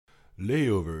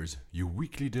Layovers, your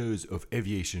weekly dose of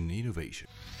aviation innovation.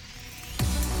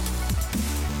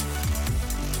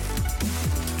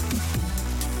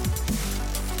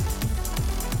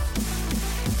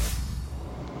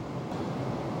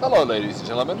 Hello, ladies and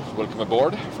gentlemen. Welcome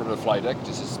aboard from the flight deck.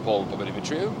 This is Paul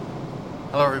Papadimitriou.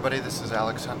 Hello, everybody. This is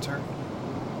Alex Hunter.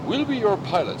 We'll be your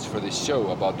pilots for this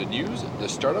show about the news, the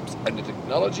startups, and the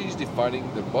technologies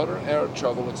defining the modern air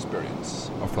travel experience.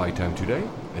 Our flight time today,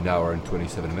 1 hour and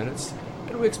 27 minutes,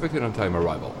 and we expect an on-time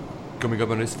arrival. Coming up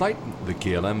on this flight, the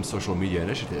KLM social media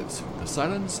initiatives, the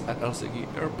silence at Helsinki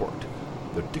Airport,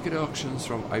 the ticket auctions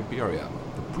from Iberia,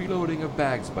 the preloading of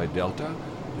bags by Delta,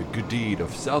 the good deed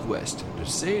of Southwest, the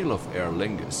sale of Aer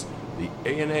Lingus, the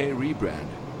ANA rebrand,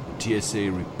 the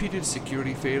TSA repeated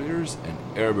security failures, and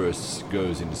Airbus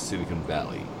goes into Silicon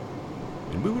Valley.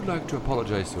 And we would like to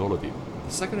apologize to all of you.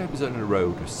 The second episode in a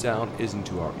row, the sound isn't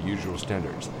to our usual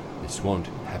standards. This won't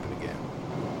happen again.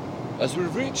 As we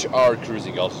reach our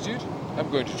cruising altitude,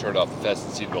 I'm going to turn off the fasten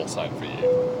seatbelt sign for you.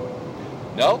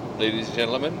 Now, ladies and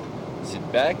gentlemen,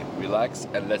 sit back, relax,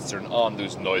 and let's turn on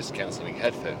those noise-canceling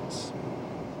headphones.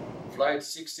 Flight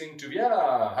 16 to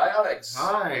Vienna. Hi, Alex.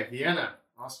 Hi, Vienna,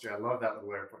 Austria. I love that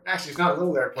little airport. Actually, it's not a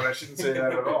little airport. I shouldn't say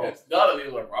that at all. It's not a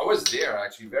little airport. I was there,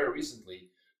 actually, very recently,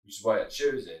 which is why I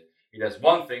chose it. It has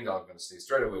one thing that I'm going to say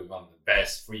straight away, one of the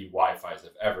best free Wi-Fi's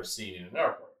I've ever seen in an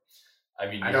airport. I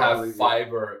mean, you have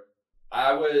fiber.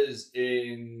 I was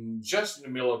just in the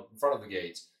middle, in front of the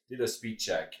gate, did a speed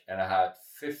check, and I had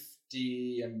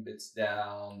 50 Mbits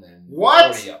down and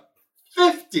 40 up.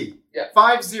 50? Yeah.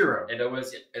 50. And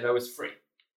that was free.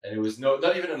 And it was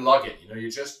not even a login. You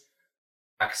just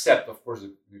accept, of course,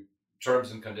 the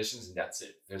terms and conditions, and that's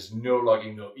it. There's no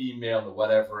logging, no email, no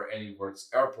whatever, anywhere. It's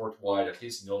airport-wide, at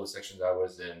least in all the sections I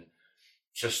was in.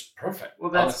 Just perfect.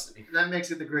 Well, that makes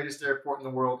it the greatest airport in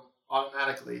the world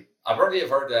automatically. I've already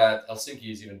heard that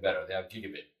Helsinki is even better. They have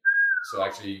gigabit. So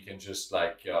actually you can just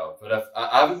but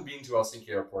I haven't been to Helsinki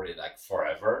airport in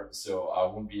forever, so I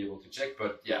won't be able to check.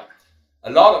 But yeah, a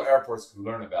lot of airports could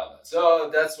learn about that. So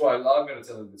that's why I'm going to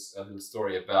tell a little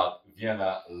story about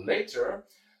Vienna later.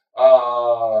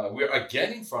 We're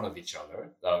again in front of each other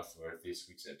for this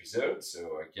week's episode.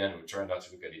 So again, we try not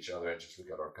to look at each other and just look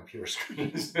at our computer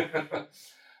screens.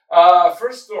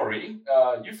 First story,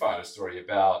 you found a story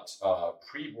about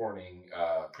preloading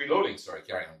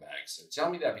carry-on bags. So tell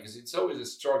me that, because it's always a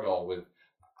struggle with.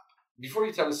 Before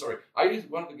you tell the story, are you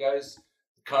one of the guys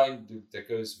that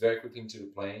goes very quickly into the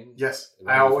plane? Yes,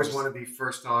 I always want to be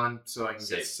first on so I can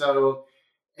get settled.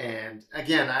 And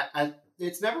again, I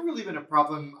it's never really been a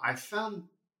problem. I found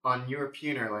on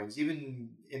European airlines, even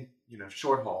in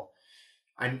short haul,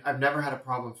 I've never had a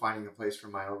problem finding a place for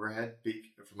my overhead,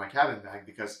 for my cabin bag,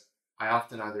 because I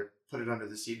often either put it under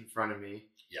the seat in front of me.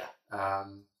 Yeah.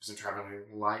 Because I'm traveling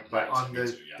light. But on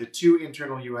the 2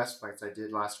 internal U.S. flights I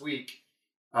did last week,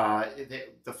 they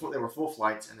were full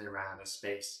flights and they ran out of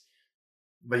space.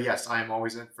 But yes, I am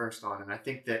always at first on, and I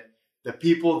think that the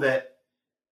people that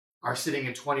are sitting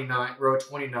in row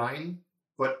 29,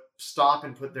 but stop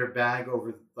and put their bag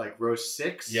over row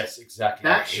 6. Yes, exactly.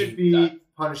 That should be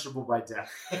punishable by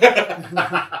death.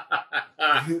 That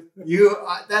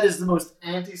is the most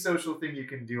antisocial thing you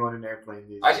can do on an airplane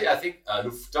these days. Actually, I think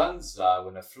Lufthansa,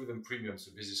 when I flew them premium,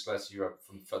 so business class Europe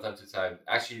from time to time,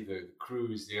 actually the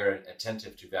crew is there and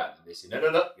attentive to that. And they say, no,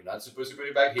 you're not supposed to put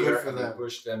it back here. And they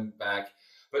push them back.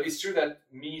 But it's true that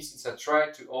since I try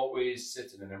to always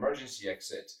sit in an emergency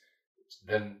exit,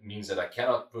 then means that I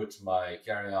cannot put my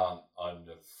carry-on on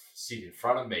the seat in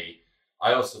front of me.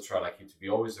 I also try to be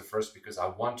always the first, because I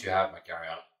want to have my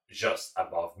carry-on just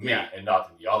above me and not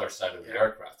on the other side of the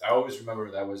aircraft. I always remember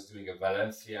that I was doing a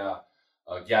Valencia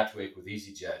Gatwick with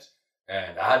EasyJet,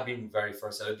 and I had been very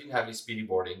first. I didn't have any speedy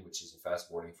boarding, which is a fast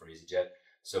boarding for EasyJet.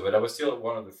 But I was still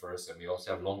one of the first, and we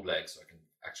also have long legs, so I can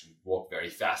actually walk very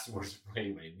fast towards the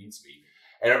plane when it needs me.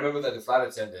 And I remember that the flight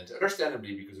attendant,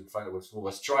 understandably, because the flight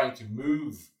was trying to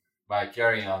move my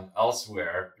carry-on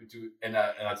elsewhere, and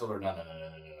I told her, no.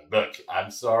 Look, I'm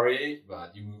sorry,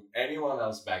 but you move anyone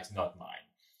else's bags, not mine.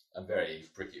 I'm very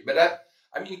pricky. But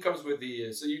it comes with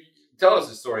the... So you tell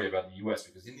us a story about the U.S.,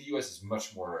 because in the U.S. it's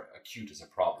much more acute as a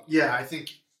problem. Yeah, I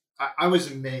think I was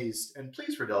amazed and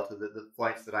pleased for Delta that the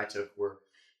flights that I took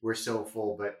were so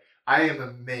full, but I am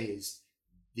amazed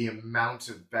the amount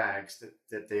of bags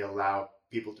that they allow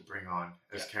people to bring on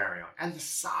as carry-on, and the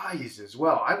size as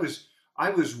well. I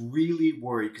was really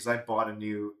worried, because I bought a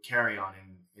new carry-on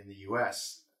in the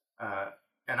U.S.,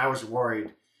 and I was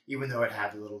worried, even though it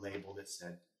had a little label that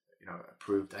said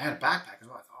approved. I had a backpack as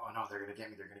well. I thought, oh no, they're gonna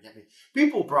get me.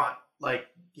 People brought like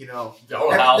their whole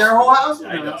house. Their whole house.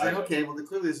 I know, it's like, okay, well,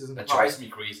 clearly this isn't. That drives me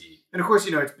crazy. And of course,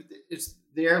 it's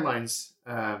the airlines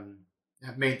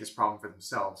have made this problem for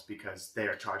themselves because they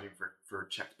are charging for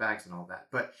checked bags and all that.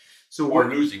 But or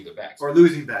losing the bags. Or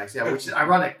losing bags, yeah, which is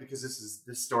ironic because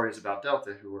this story is about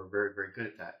Delta, who are very, very good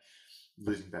at that,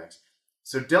 losing bags.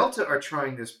 So Delta are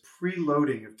trying this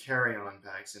preloading of carry-on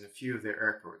bags in a few of their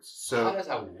airports. So how does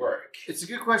that work? It's a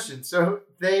good question. So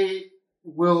they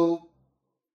will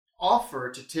offer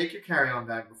to take your carry-on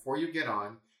bag before you get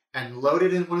on and load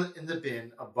it in the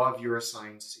bin above your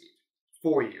assigned seat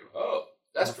for you. Oh,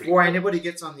 that's pretty before cool. Anybody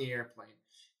gets on the airplane.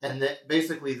 And that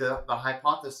basically the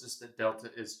hypothesis that Delta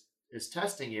is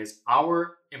testing is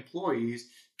our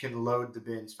employees can load the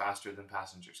bins faster than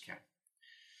passengers can.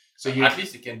 So at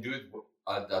least they can do it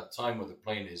at that time when the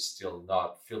plane is still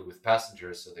not filled with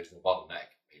passengers, so there's no bottleneck,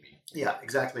 maybe. Yeah,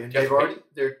 exactly. And you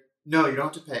don't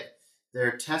have to pay.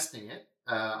 They're testing it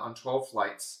on 12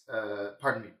 flights,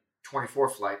 24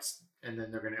 flights, and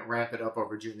then they're going to ramp it up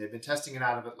over June. They've been testing it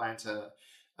out of Atlanta,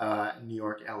 New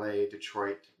York, LA,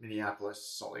 Detroit, Minneapolis,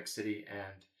 Salt Lake City,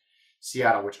 and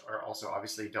Seattle, which are also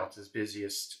obviously Delta's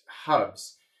busiest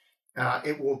hubs.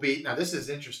 It will be, now this is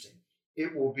interesting,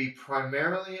 it will be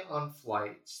primarily on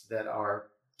flights that are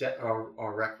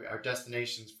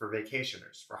destinations for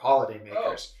vacationers, for holiday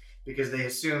makers, because they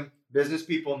assume business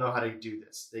people know how to do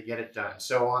this. They get it done.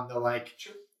 So on the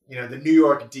the New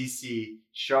York DC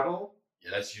shuttle.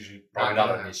 Yeah, that's usually probably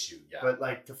not an issue. Yeah, but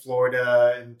like to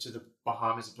Florida and to the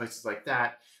Bahamas and places like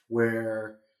that,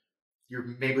 where you're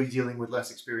maybe dealing with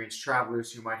less experienced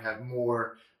travelers who might have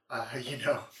more,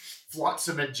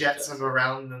 flotsam and jetsam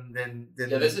around them than.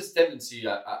 Yeah, there's this tendency.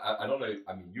 I don't know.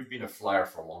 I mean, you've been a flyer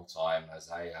for a long time, as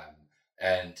I am,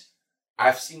 and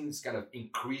I've seen this kind of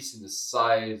increase in the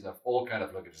size of all kind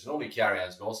of luggage. Not only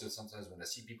carry-ons, but also sometimes when I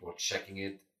see people checking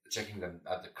them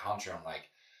at the counter, I'm like,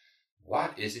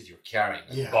 what is it you're carrying?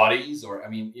 Like bodies? Or, I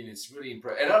mean, it's really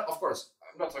impressive. And of course,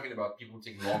 I'm not talking about people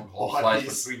taking long haul flights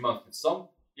for 3 months, but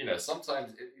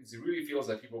sometimes it really feels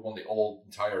like people want the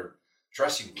entire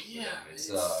dressing room. Yeah.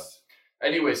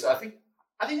 Anyway, so I think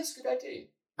it's a good idea.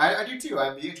 I do too.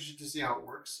 I'd be interested to see how it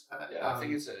works. I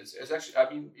think it's actually. I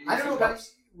mean, I don't know about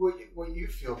what you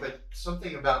feel, but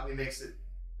something about me makes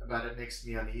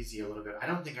me uneasy a little bit. I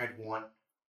don't think I'd want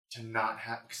to not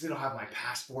have, because they don't have my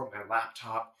passport, my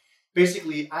laptop.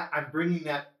 Basically, I'm bringing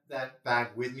that bag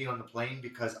with me on the plane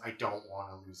because I don't want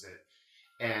to lose it,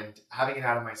 and having it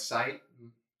out of my sight.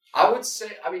 I would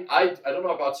say, I mean, I don't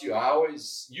know about you.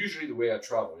 Usually the way I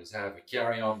travel is I have a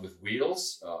carry-on with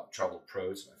wheels. Travel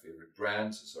Pro is my favorite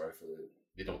brand. So sorry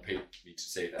they don't pay me to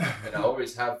say that. And I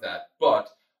always have that. But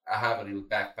I have a little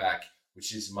backpack,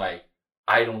 which is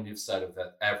I don't leave sight of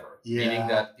that ever. Yeah. Meaning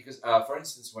that, because for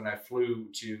instance, when I flew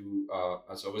to,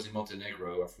 so I was in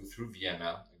Montenegro, I flew through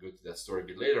Vienna. I'll go to that story a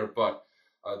bit later. But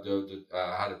I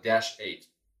had a Dash 8.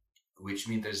 Which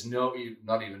means there's not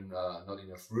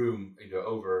enough room in the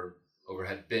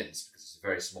overhead bins because it's a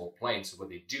very small plane. So what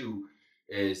they do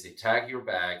is they tag your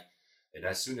bag, and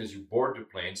as soon as you board the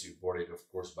plane, so you board it of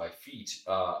course by feet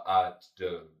at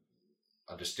the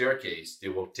staircase, they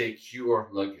will take your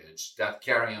luggage, that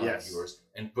carry-on of yours,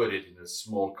 and put it in a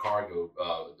small cargo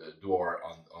door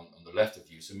on the left of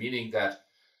you. So meaning that.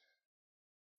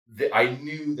 I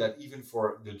knew that even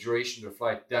for the duration of the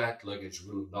flight, that luggage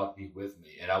will not be with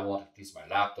me, and I want at least my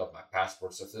laptop, my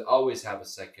passport, stuff. So I always have a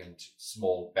second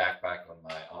small backpack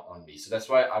on me. So that's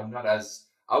why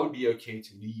I would be okay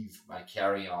to leave my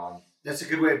carry-on. That's a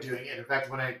good way of doing it. In fact,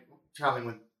 when I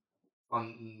traveling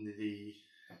on the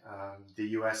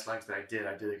U.S. legs that I did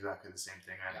exactly the same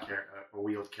thing. I had a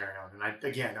wheeled carry-on, and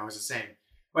I was the same.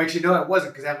 Well, actually, no, I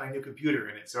wasn't, because I had my new computer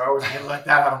in it, so I wasn't going to let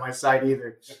that out of my sight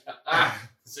either.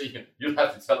 So you'll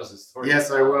have to tell us a story.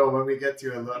 Yes, I will. When we get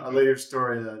to a later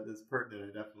story that's pertinent,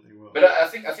 I definitely will. But I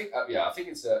think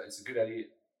it's a good idea.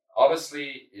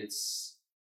 Honestly, it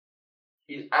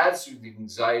adds to the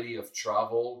anxiety of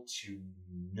travel to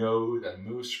know that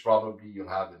most probably you'll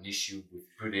have an issue with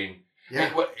putting.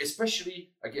 Yeah.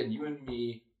 Especially again, you and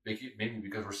me, maybe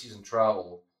because we're seasoned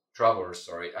travelers.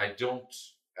 Sorry, I don't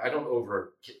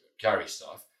over carry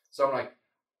stuff. So I'm like,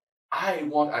 I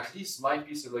want at least my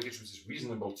piece of luggage, which is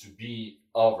reasonable, to be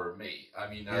over me. I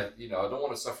mean, I don't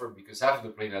want to suffer because half of the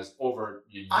plane has over.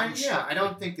 I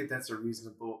don't think that's an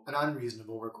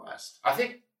unreasonable request. I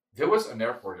think there was an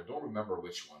airport, I don't remember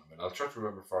which one, but I'll try to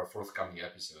remember for our forthcoming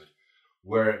episode,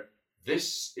 where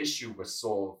this issue was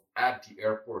solved at the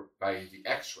airport by the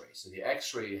X-ray. So the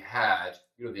X-ray had,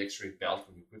 the X-ray belt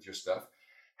when you put your stuff,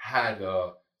 had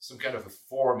some kind of a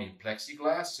form in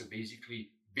plexiglass. So basically,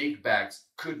 big bags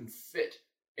couldn't fit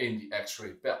in the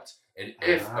X-ray belt. And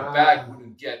if a bag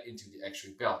wouldn't get into the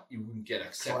X-ray belt, it wouldn't get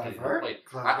accepted in the plane.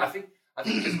 I think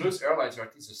because most airlines, or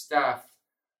at least the staff,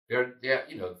 they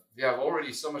have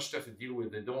already so much stuff to deal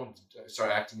with. They don't want to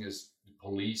start acting as the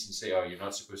police and say, "Oh, you're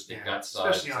not supposed to take that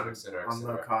side," especially on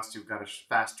low cost. You've got a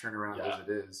fast turnaround as it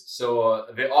is. So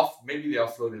they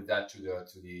offloaded that to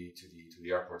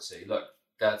the airport. Say, look,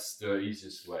 that's the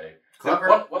easiest way.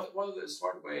 Clever. One of the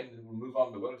smart ways, and we'll move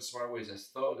on. But one of the smart ways, I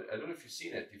don't know if you've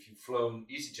seen it. If you've flown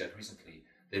EasyJet recently,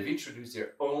 they've introduced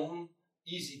their own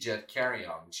EasyJet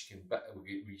carry-on, which you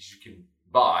can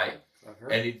buy. Clever.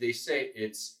 And if they say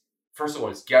it's, first of all,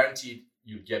 it's guaranteed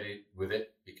you get it with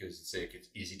it because it's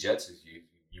EasyJet, so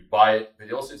you buy it.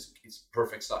 But also it's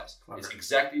perfect size. Clever. It's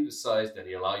exactly the size that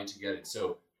they allow you to get it.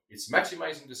 So it's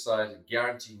maximizing the size and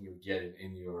guaranteeing you'll get it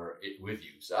with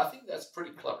you. So I think that's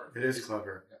pretty clever. It is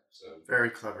clever. Yeah, so very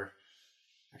clever.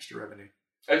 Extra revenue.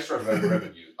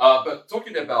 But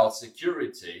talking about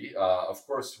security, of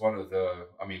course,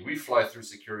 we fly through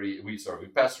security. We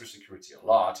pass through security a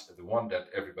lot. The one that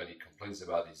everybody complains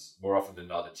about is more often than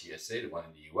not the TSA, the one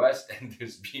in the US. And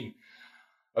there's been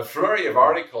a flurry of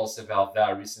articles about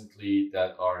that recently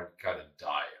that are kind of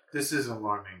dire. This is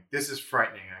alarming. This is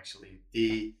frightening, actually.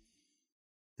 The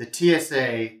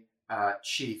TSA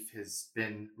chief has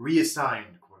been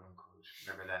reassigned, quote unquote,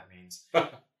 whatever that means,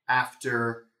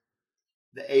 after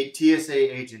the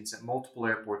TSA agents at multiple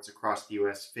airports across the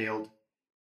U.S. failed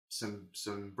some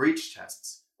breach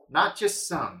tests. Not just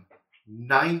some,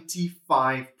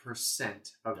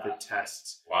 95% of the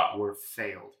tests were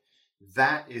failed.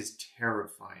 That is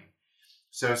terrifying.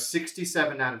 So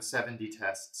 67 out of 70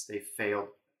 tests, they failed.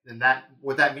 And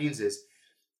what that means is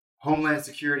Homeland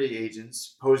Security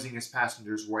agents posing as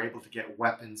passengers were able to get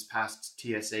weapons past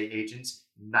TSA agents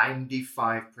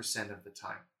 95% of the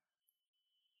time.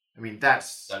 I mean, that's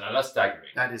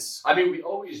staggering. That is. I mean, we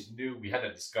always knew, we had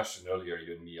a discussion earlier,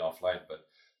 you and me offline, but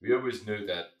we always knew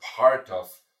that part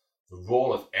of the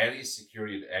role of any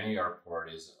security at any airport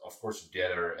is, of course, to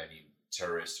deter any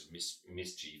terrorist or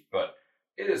mischief, but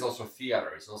it is also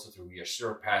theater. It's also to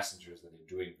reassure passengers that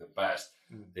they're doing the best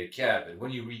they can. But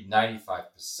when you read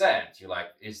 95%, you're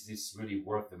like, is this really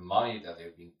worth the money that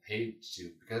they're being paid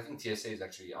to? Because I think TSA is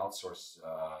actually outsourced.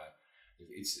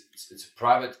 It's a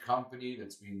private company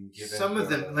that's been given. Some of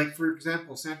them, like for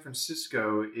example, San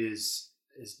Francisco is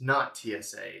not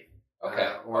TSA.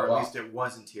 Okay. Or at least it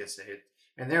wasn't TSA,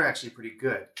 and they're actually pretty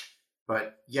good.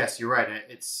 But yes, you're right.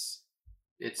 It's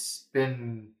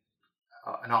been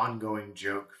an ongoing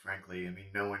joke, frankly. I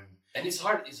mean, no one. And it's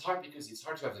hard. It's hard because it's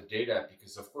hard to have the data.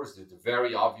 Because of course, the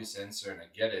very obvious answer, and I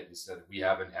get it, is that we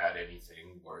haven't had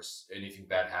anything worse, anything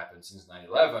bad happen since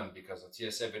 9/11 because of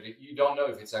TSA. But you don't know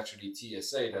if it's actually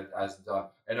TSA that has done.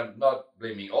 And I'm not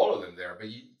blaming all of them there, but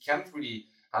you can't really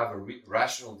have a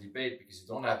rational debate because you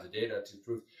don't have the data to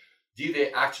prove. Did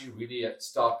they actually really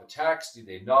stop attacks? Did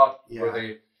they not? Yeah. Were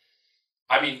they?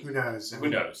 I mean, who knows? Who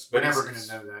knows? But we're never going to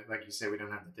know that. Like you say, we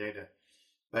don't have the data.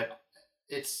 But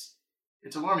it's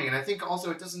alarming, and I think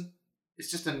also it's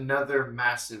just another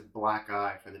massive black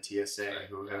eye for the TSA,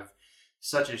 who have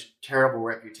such a terrible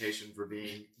reputation for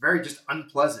being very just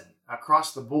unpleasant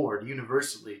across the board,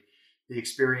 universally. The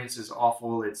experience is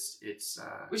awful. It's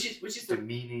which is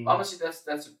demeaning. Honestly, that's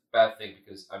a bad thing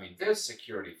because I mean, there's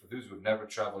security for those who have never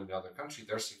traveled in another country.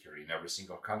 There's security in every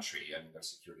single country, and there's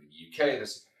security in the UK.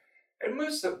 And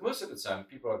most of the time,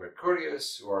 people are very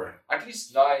courteous or at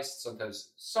least nice.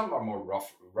 Sometimes some are more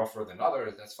rougher than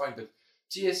others. That's fine. But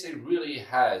TSA really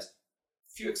has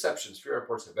few exceptions. Few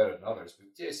airports are better than others.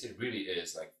 But TSA really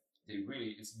is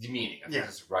it's demeaning. I think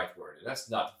that's the right word. And that's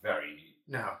not very.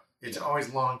 No, it's always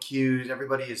long queues.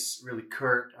 Everybody is really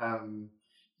curt and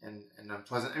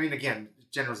unpleasant. I mean, again,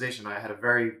 generalization. I had a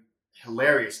very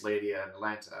hilarious lady in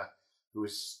Atlanta who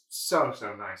was so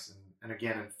nice and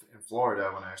again in Florida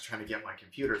when I was trying to get my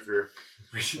computer through,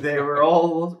 they were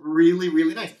all really,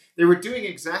 really nice. They were doing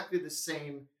exactly the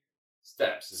same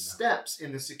steps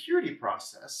in the security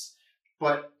process,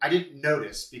 but I didn't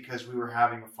notice because we were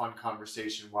having a fun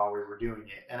conversation while we were doing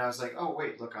it. And I was like, oh,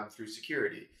 wait, look, I'm through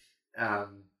security. It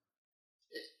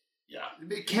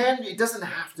doesn't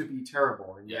have to be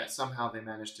terrible. And yet somehow they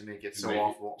managed to make it so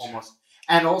awful almost.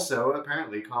 And also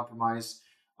apparently compromise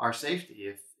our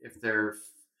safety if they're. I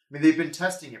mean, they've been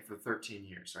testing it for 13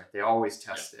 years, right? They always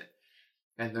test it.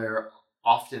 And they're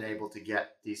often able to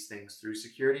get these things through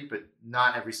security, but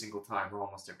not every single time, or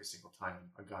almost every single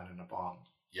time, a gun and a bomb.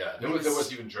 Yeah, there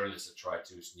was even journalists that tried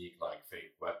to sneak like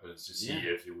fake weapons to see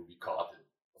if they would be caught. And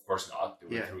of course not. They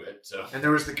went through it. So. And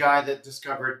there was the guy that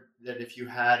discovered that if you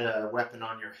had a weapon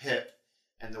on your hip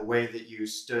and the way that you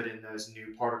stood in those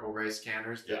new particle ray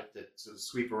scanners that sort of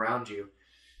sweep around you,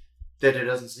 that it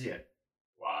doesn't see it.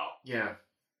 Wow. Yeah.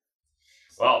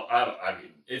 Well, I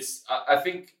mean, it's. I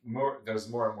think there's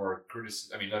more and more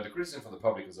criticism. I mean, the criticism from the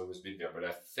public has always been there, but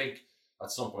I think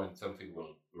at some point something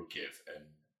will give, and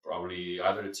probably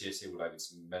either the TSA will have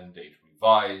its mandate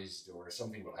revised or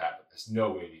something will happen. There's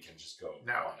no way we can just go on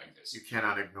like this. You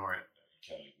cannot ignore it. You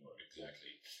cannot ignore it,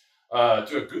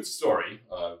 exactly. To a good story,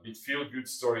 bit feel-good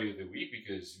story of the week,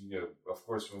 because, of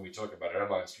course, when we talk about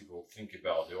airlines, people think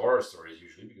about the horror stories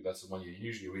usually, because that's the one you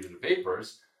usually read in the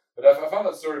papers. But I found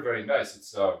that story very nice.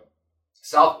 It's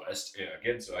Southwest,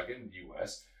 again in the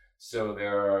US. So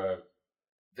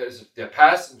there's a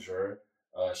passenger.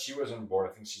 She was on board.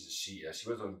 I think she's a she. She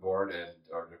was on board, and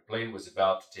the plane was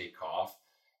about to take off,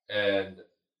 and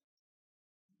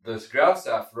the ground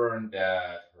staff learned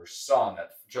that her son had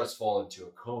just fallen into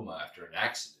a coma after an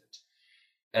accident,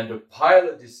 and the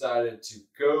pilot decided to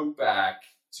go back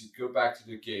to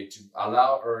the gate to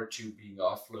allow her to be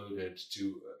offloaded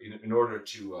to in order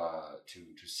to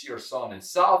see her son. And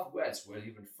Southwest went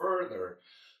even further,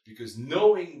 because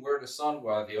knowing where the son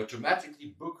was, they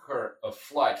automatically book her a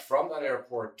flight from that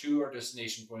airport to her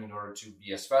destination point in order to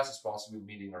be as fast as possible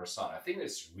meeting her son. I think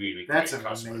that's really great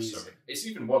customer service. It's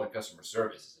even more than customer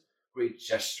service. It's a great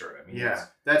gesture. I mean,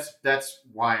 that's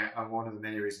why I'm one of the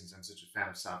many reasons I'm such a fan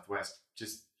of Southwest.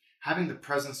 Just having the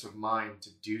presence of mind to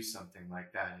do something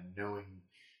like that, and knowing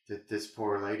that this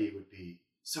poor lady would be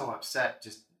so upset,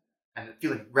 and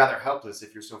feeling rather helpless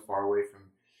if you're so far away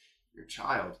from your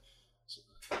child.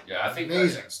 Yeah, I think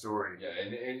amazing story. Yeah,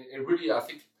 and it really, I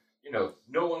think,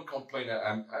 no one complained.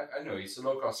 I know it's a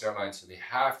low-cost airline, so they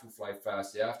have to fly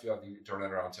fast. They have to have the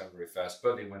turnaround time very fast.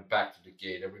 But they went back to the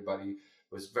gate. Everybody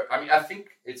was. I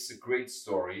think it's a great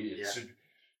story. It should,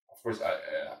 of course.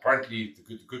 Apparently,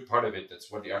 the good part of it. That's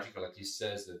what the article at least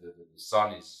says. That the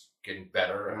son is getting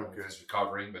better and is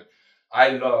recovering. But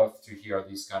I love to hear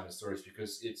these kind of stories,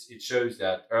 because it shows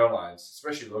that airlines,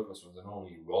 especially low-cost ones, are not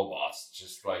only robots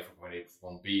just fly from point A to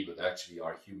point B, but actually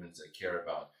are humans that care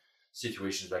about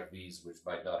situations like these, which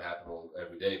might not happen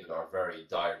every day, but are very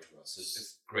dire to us.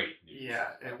 It's great news. Yeah,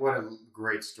 and what a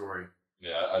great story.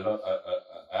 Yeah,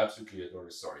 I absolutely adore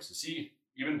the story. So see,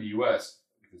 even the US,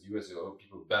 because US,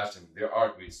 people bash them, there are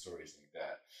great stories like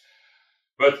that.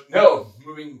 But no,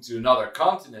 moving to another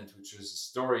continent, which is a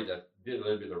story that did a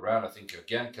little bit around. I think,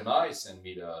 again, Kanai sent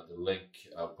me the link,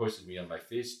 posted me on my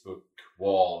Facebook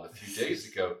wall a few days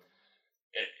ago.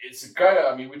 It's a kind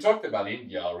of, we talked about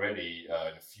India already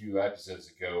in a few episodes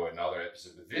ago, another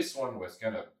episode, but this one was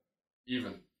kind of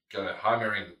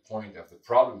hammering the point of the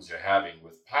problems they're having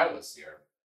with pilots here.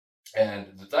 And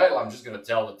the title, I'm just going to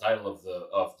tell the title of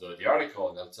the article,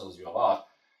 and that tells you a lot.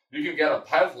 You can get a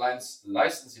pilot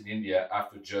license in India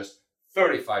after just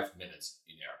 35 minutes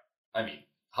in air.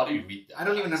 How do you read that? I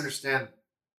don't even understand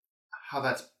how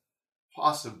that's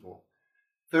possible.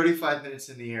 35 minutes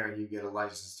in the air and you get a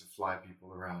license to fly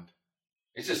people around.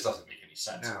 It just doesn't make any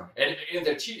sense. No. And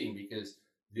they're cheating, because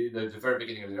the very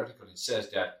beginning of the article, it says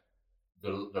that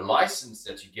the license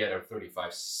that you get at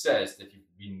 35 says that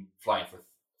you've been flying for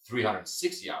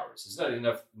 360 hours. It's not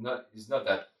enough. It's not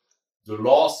that the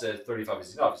law says 35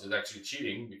 is enough. It's actually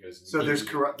cheating, because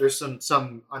there's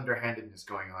some underhandedness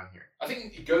going on here. I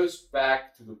think it goes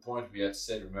back to the point we had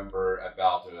said, remember,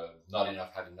 about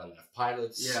having not enough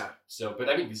pilots. Yeah. So, but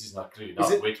this is not clearly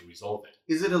not a way to resolve it.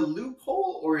 Is it a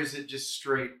loophole, or is it just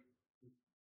straight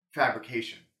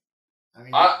fabrication?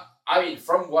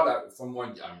 From what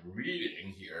I'm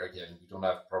reading here, again, we don't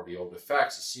have probably all the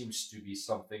facts. It seems to be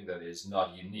something that is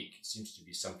not unique. It seems to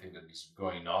be something that is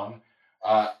going on.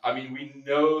 We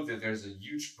know that there's a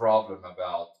huge problem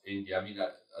about India.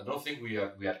 I don't think we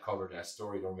had covered that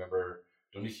story. Don't know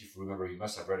if you remember. You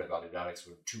must have read about it, Alex,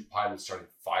 when two pilots started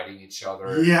fighting each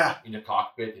other in a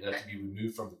cockpit. It had to be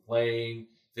removed from the plane.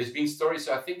 There's been stories.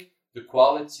 So I think the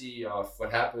quality of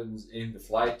what happens in the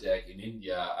flight deck in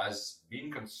India has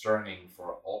been concerning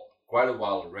for quite a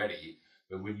while already.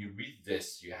 But when you read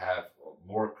this, you have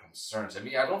more concerns.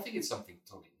 I don't think it's something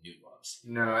totally new to us.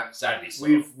 No, sadly,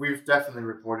 so. We've definitely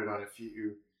reported on a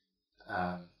few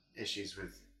issues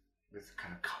with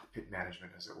kind of cockpit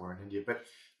management, as it were, in India.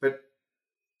 But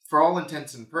for all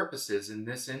intents and purposes, in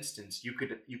this instance, you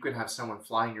could have someone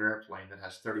flying your airplane that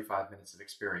has 35 minutes of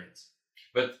experience.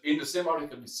 But in the same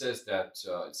article, it says that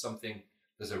it's something.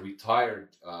 There's a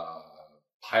retired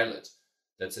pilot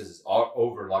that says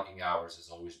overlogging hours has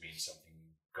always been something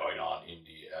going on in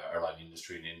the airline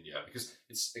industry in India, because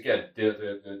it's, again,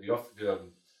 the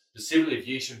civil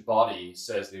aviation body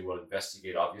says they will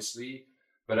investigate, obviously,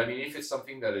 but if it's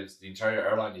something that is the entire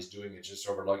airline is doing, it's just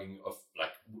overlogging of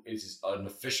is an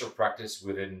official practice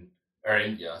within Air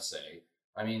India, say.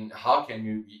 I mean, how can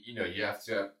you have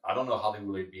to, I don't know how they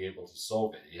will be able to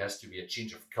solve it. It has to be a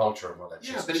change of culture more than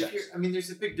just but there's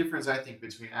a big difference, I think,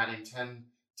 between adding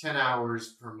 10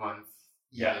 hours per month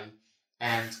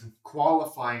and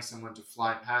qualifying someone to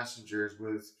fly passengers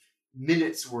with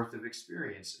minutes worth of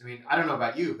experience. I mean, I don't know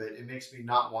about you, but it makes me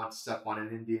not want to step on an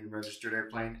Indian registered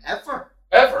airplane ever.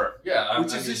 Yeah.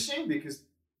 Which is a shame because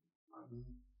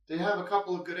they have a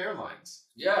couple of good airlines.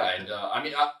 Yeah, and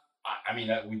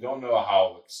we don't know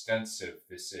how extensive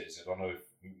this is. I don't know if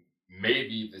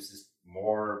maybe this is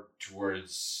more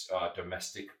towards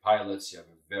domestic pilots. You have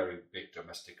a very big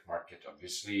domestic market,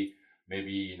 obviously.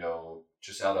 Maybe,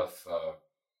 just out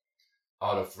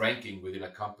of ranking within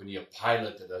a company, a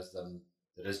pilot that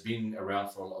has been around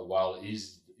for a while,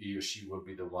 he or she will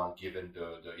be the one given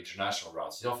the international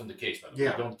routes. It's often the case, but we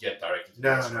don't get directly to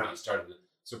the started.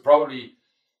 So probably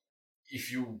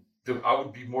I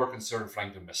would be more concerned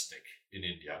flying domestic in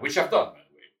India, which I've done, by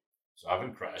the way. So I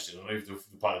haven't crashed. I don't know if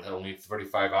the pilot had only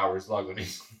 35 hours log on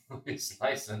his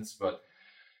license, but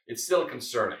it's still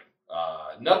concerning.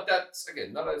 Not that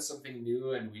it's something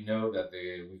new, and we know that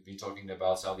we've been talking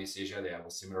about Southeast Asia. They have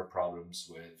similar problems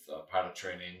with pilot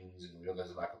trainings, and we know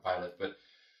there's a lack of pilots. But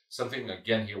something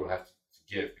again here we'll have to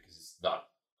give because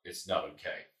it's not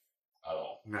okay at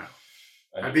all. No,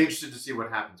 I'd be interested to see what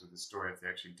happens with this story if they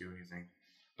actually do anything.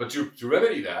 But to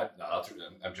remedy that,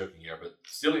 I'm joking here, but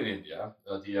still in India,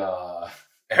 the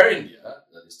Air India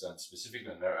that is done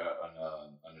specifically on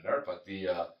an airport,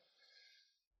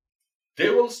 they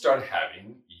will start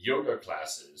having yoga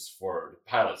classes for the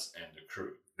pilots and the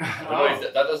crew. I don't know if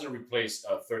that doesn't replace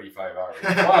 35 hours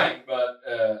flying, but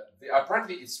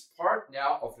apparently it's part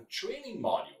now of the training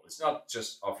module. It's not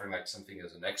just offering like something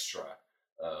as an extra,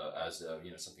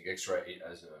 something extra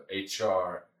as a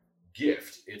HR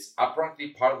gift. It's apparently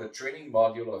part of the training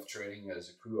module of training as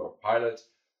a crew or pilot.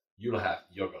 You'll have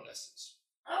yoga lessons.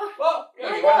 Well,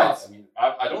 why not? I mean,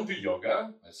 I don't do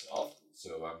yoga myself,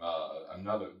 so I'm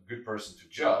not a good person to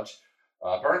judge.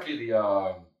 Apparently,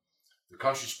 the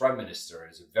country's prime minister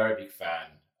is a very big fan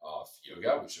of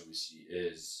yoga, which obviously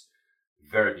is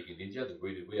very big in India. The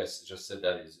way I just said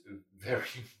that is very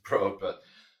broad, but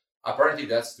apparently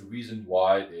that's the reason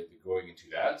why they're going into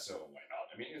that. So why not?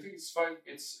 I mean, I think it's fine.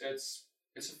 It's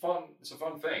a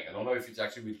fun thing. I don't know if it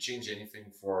actually will change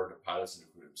anything for the pilots and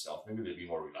the crew themselves. Maybe they'll be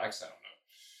more relaxed. I don't know.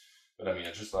 But I mean,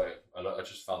 I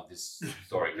just found this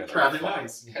story kind of rather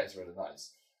nice. Yeah, it's rather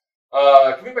nice.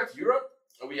 Coming back to Europe,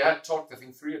 we had talked, I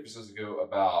think, 3 episodes ago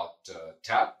about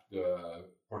TAP, the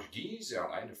Portuguese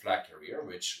airline, the flag carrier,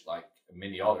 which, like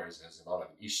many others, has a lot of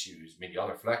issues. Many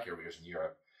other flag carriers in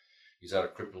Europe is either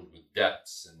crippled with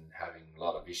debts and having a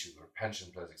lot of issues with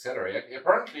pension plans, etc.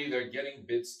 Apparently, they're getting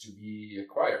bids to be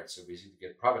acquired, so basically to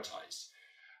get privatized.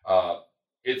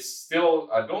 It's still,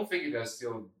 I don't think it has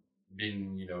still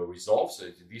been resolved, so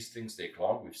these things take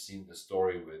long. We've seen the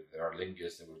story with Aer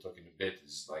Lingus that we're talking a bit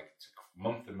is like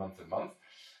month and month and month.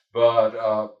 But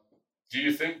do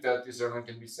you think that this airline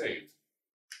can be saved?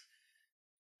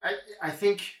 I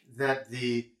think that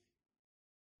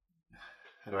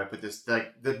how do I put this?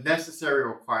 Like the necessary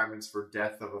requirements for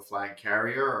death of a flag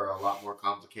carrier are a lot more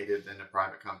complicated than a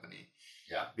private company.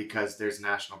 Yeah, because there's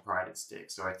national pride at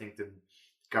stake. So I think the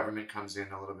government comes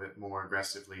in a little bit more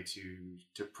aggressively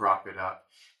to prop it up.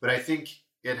 But I think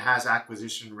it has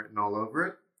acquisition written all over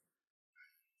it.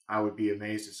 I would be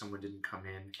amazed if someone didn't come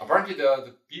in. Apparently,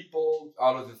 the people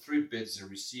out of the 3 bids they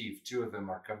received, 2 of them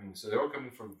are coming. So they're all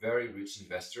coming from very rich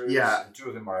investors. Yeah, and 2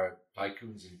 of them are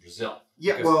tycoons in Brazil.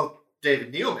 Yeah, well,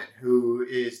 David Neeleman, who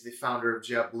is the founder of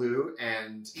JetBlue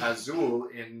and Azul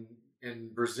in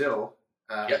Brazil.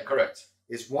 Correct.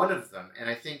 Is one of them, and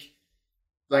I think,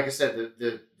 like I said,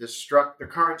 the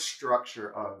current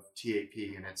structure of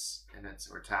TAP and its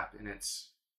TAP in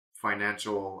its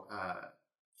financial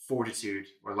fortitude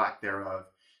or lack thereof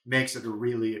makes it a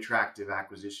really attractive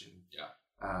acquisition.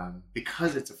 Yeah.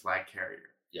 Because it's a flag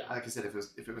carrier. Yeah. Like I said,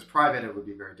 if it was private, it would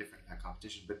be very different in that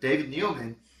competition. But David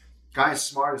Neeleman, guy is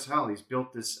smart as hell. He's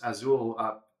built this Azul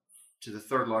up to the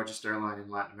 3rd largest airline in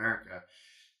Latin America.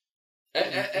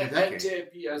 And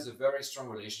TAP has a very strong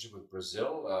relationship with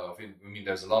Brazil. I mean,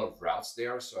 there's a lot of routes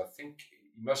there, so I think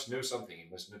you must know something. You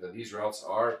must know that these routes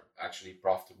are actually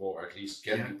profitable, or at least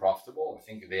can be profitable. I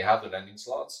think they have the landing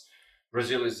slots.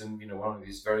 Brazil is in one of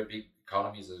these very big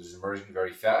economies that is emerging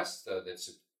very fast.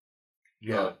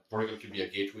 Portugal can be a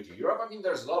gateway to Europe. I mean,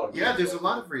 there's a lot of reasons. There's a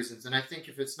lot of reasons, and I think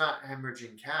if it's not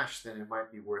hemorrhaging cash, then it might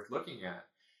be worth looking at.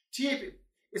 TAP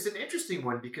is an interesting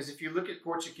one because if you look at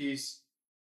Portuguese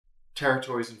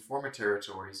territories and former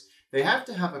territories, they have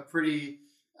to have a pretty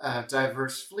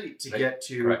diverse fleet to get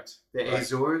to the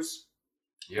Azores,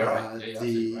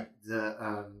 the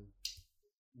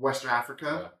Western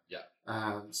Africa.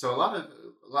 So a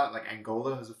lot like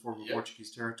Angola is a former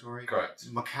Portuguese territory. Correct.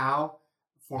 Macau,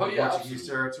 former Portuguese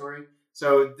territory.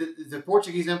 So the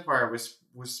Portuguese Empire was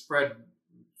spread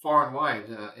far and wide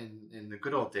in the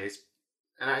good old days,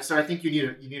 and so I think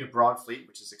you need a broad fleet,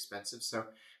 which is expensive. So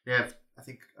they have, I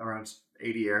think, around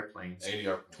 80 airplanes.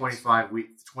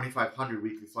 2,500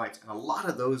 weekly flights, and a lot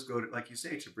of those go to, like you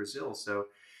say, to Brazil. So,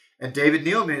 and David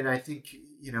Neeleman, I think,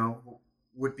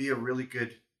 would be a really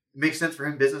good. It makes sense for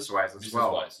him business wise as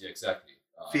well. Yeah, exactly.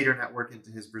 Feeder network into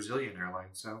his Brazilian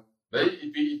airline. So. But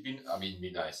it'd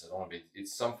be nice. I don't want to be.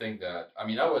 It's something that I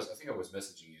think I was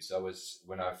messaging you. So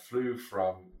when I flew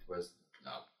from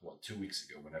 2 weeks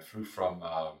ago when I flew from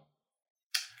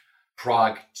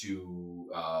Prague to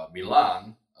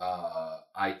Milan.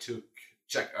 I took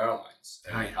Czech Airlines,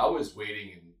 and I was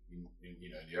waiting in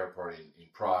the airport in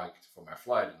Prague for my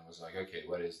flight, and I was like, okay,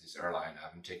 what is this airline? I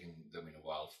haven't taken them in a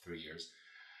while, 3 years.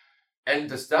 And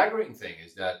the staggering thing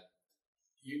is that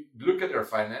you look at their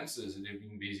finances, and they've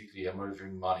been basically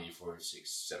hemorrhaging money for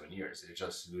 6-7 years. They're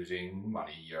just losing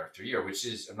money year after year, which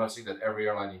is, I'm not saying that every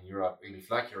airline in Europe, any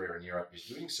flag carrier in Europe is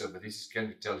doing so, but this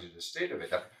kind of tells you the state of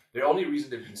it. The only reason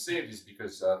they've been saved is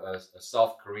because a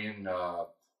South Korean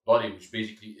body, which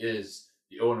basically is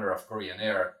the owner of Korean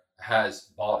Air,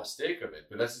 has bought a stake of it.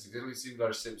 But that's exactly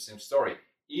similar, same story.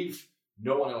 If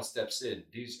no one else steps in,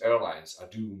 these airlines are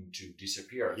doomed to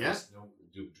disappear. Yeah.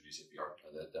 Doomed to disappear.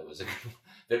 That was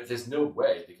there's no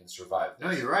way they can survive this.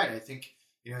 No, you're right. I think,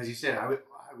 as you said, I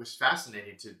was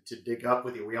fascinated to dig up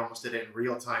with you. We almost did it in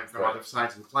real time from other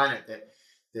sides of the planet that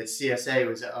CSA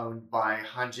was owned by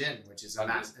Hanjin, which is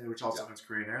which also owns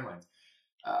Korean Airlines.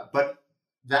 But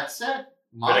that said,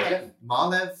 Malev,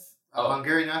 a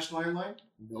Hungarian national airline,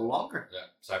 no longer. Yeah.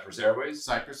 Cyprus Airways.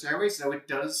 So it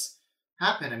does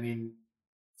happen. I mean,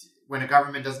 when a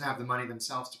government doesn't have the money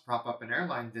themselves to prop up an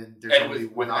airline, then there's only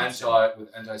one option.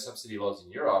 With anti-subsidy laws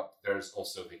in Europe, there's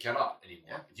also they cannot anymore.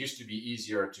 Yeah. It used to be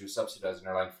easier to subsidize an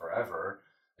airline forever,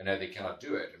 and now they cannot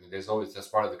do it. I mean, that's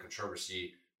part of the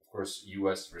controversy. Of course,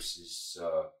 U.S. versus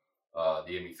the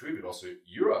ME3, but also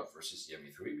Europe versus the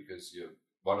ME3, because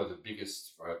one of the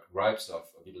biggest gripes of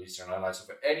Middle Eastern airlines,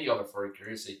 or any other foreign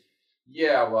carrier, say,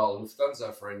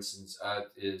 Lufthansa, for instance,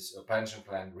 is a pension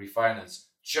plan refinance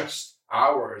just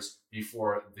hours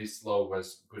before this law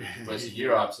was put into place in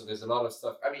Europe. So there's a lot of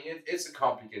stuff. I mean, it's a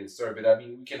complicated story, but I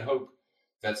mean, we can hope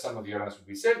that some of the airlines will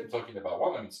be saved. I'm talking about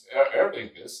one. I mean, Aer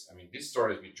Lingus. I mean, this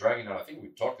story has been dragging on. I think we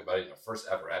talked about it in our first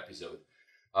ever episode.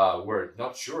 We're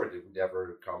not sure it would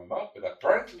ever come up, but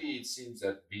apparently it seems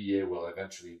that BA will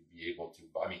eventually be able to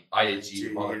buy. I mean,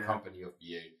 IAG, mother company of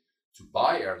BA, to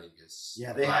buy Aer Lingus.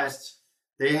 Yeah, they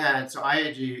had. So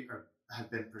IAG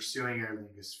have been pursuing Aer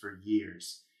Lingus for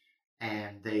years,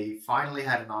 and they finally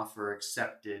had an offer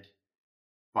accepted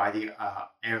by the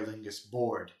Aer Lingus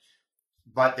board,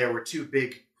 but there were two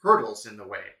big hurdles in the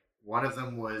way. One of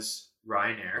them was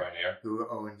Ryanair, who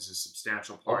owns a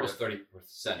substantial part, almost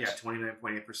 30%. Yeah,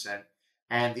 29.8%,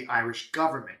 and the Irish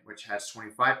government, which has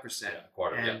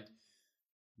 25%.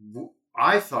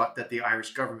 I thought that the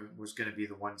Irish government was going to be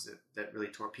the ones that really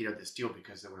torpedoed this deal,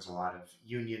 because there was a lot of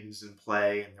unions in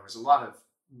play and there was a lot of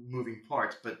moving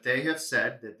parts. But they have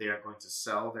said that they are going to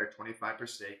sell their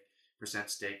 25%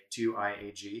 stake to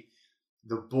IAG.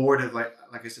 The board of,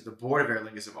 like I said, the board of Aer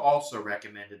Lingus have also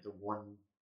recommended the one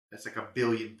that's like £1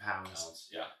 billion.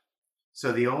 Yeah.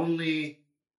 So the only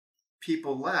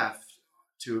people left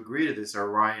to agree to this are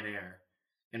Ryanair,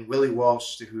 and Willie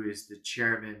Walsh, who is the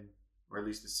chairman, or at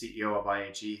least the CEO of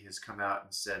IAG, has come out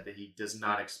and said that he does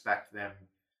not expect them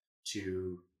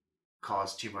to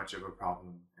cause too much of a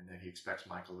problem, and that he expects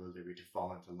Michael O'Leary to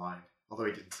fall into line. Although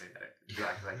he didn't say that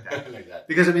exactly like that. Like that.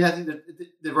 Because, I mean, I think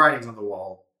the writing's on the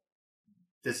wall.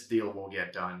 This deal will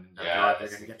get done. They're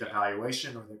going to get the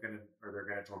valuation, or they're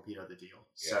going to torpedo the deal.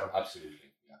 So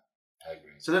absolutely, yeah, I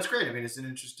agree. So that's great. I mean, it's an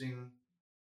interesting.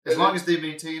 As long as they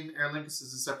maintain Aer Lingus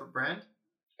as a separate brand.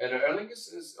 And Aer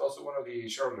Lingus is also one of the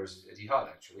shareholders at Etihad,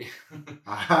 actually.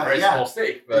 Very small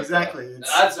stake, but exactly. It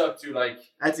adds up to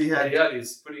Etihad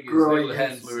is putting his little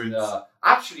hands in.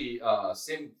 Actually,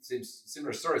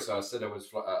 similar story. So I said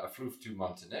I flew to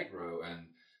Montenegro, and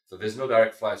so there's no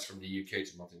direct flights from the UK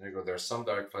to Montenegro. There are some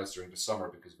direct flights during the summer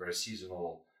because we're a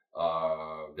seasonal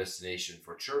destination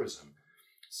for tourism.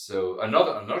 So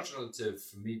another alternative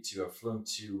for me to have flown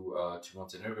to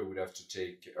Montenegro would have to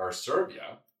take Air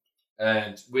Serbia,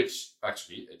 and which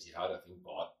actually Etihad I think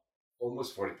bought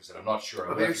almost 40%. I'm not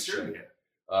sure. Air Serbia.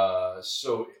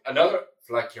 So another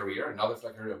flag carrier,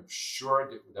 I'm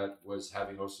sure that was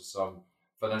having also some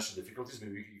financial difficulties.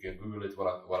 Maybe you can Google it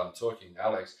while I'm talking,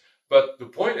 Alex. But the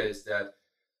point is that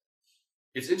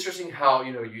it's interesting how,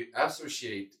 you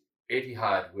associate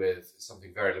Etihad with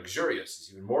something very luxurious.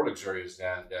 It's even more luxurious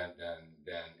than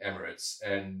Emirates.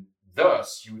 And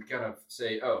thus, you would kind of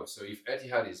say, oh, so if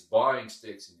Etihad is buying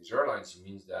stakes in these airlines, it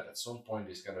means that at some point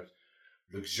this kind of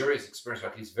luxurious experience, or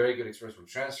at least very good experience, will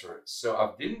transfer. So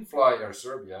I didn't fly Air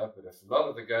Serbia, but a lot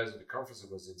of the guys at the conference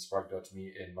that was in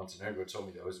Spark.me in Montenegro told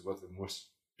me that was one of the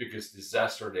biggest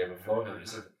disaster they ever flown. And they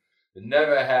said they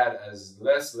never had as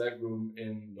less legroom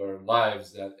in their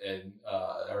lives than in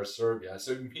Air Serbia.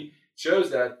 So it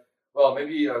shows that, well,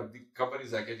 maybe the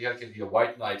companies like Etihad can be a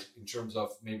white knight in terms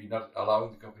of maybe not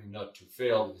allowing the company not to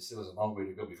fail, but it still has a long way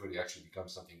to go before they actually become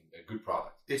a good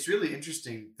product. It's really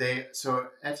interesting. So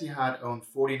Etihad owned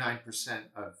 49%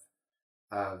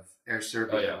 of Air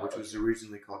Serbia, which was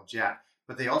originally called JET,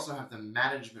 but they also have the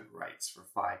management rights for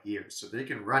 5 years, so they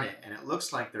can run it. And it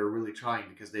looks like they're really trying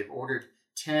because they've ordered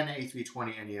 10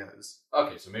 A320neos.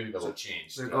 Okay, so maybe that will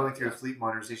change. They're going through a fleet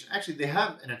modernization. Actually, they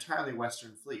have an entirely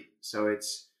Western fleet, so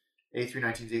it's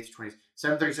A319s, A320s,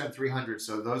 737-300.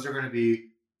 So those are going to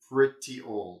be pretty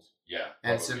old. Yeah.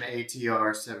 And some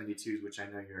ATR 72s, which I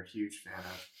know you're a huge fan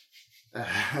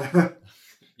of.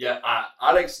 Yeah,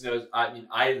 Alex knows. I mean,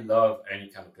 I love any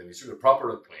kind of plane. It's the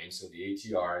proper planes, so the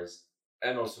ATRs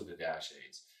and also the Dash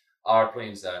 8s are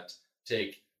planes that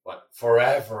take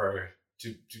forever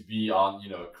to be on,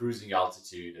 cruising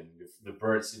altitude, and the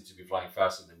birds seem to be flying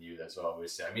faster than you. That's what I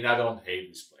always say. I mean, I don't hate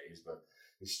these planes, but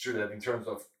it's true that in terms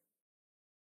of,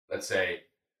 let's say,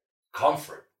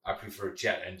 comfort, I prefer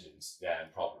jet engines than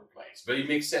propeller planes. But it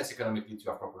makes sense economically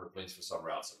to have propeller planes for some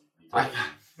routes.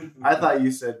 I thought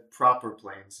you said proper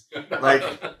planes. Like,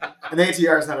 an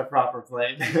ATR is not a proper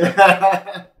plane.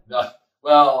 No,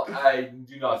 well, I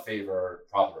do not favor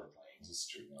propeller planes. It's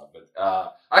true.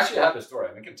 But actually, I have a story.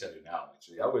 I can tell you now,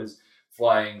 actually. I was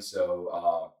flying,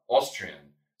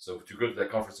 Austrian, so to go to that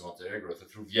conference in Montenegro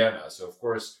through Vienna. So, of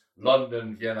course,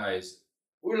 London, Vienna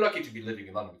we're lucky to be living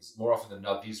in London because more often than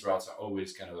not, these routes are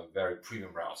always kind of a very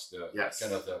premium routes,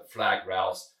 kind of the flag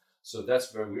routes. So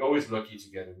that's where we're always lucky to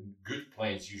get good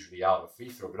planes usually out of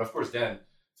Heathrow. But of course, then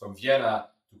from Vienna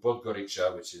to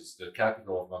Podgorica, which is the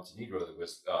capital of Montenegro, there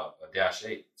was a Dash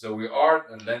 8. So we are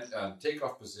in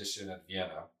takeoff position at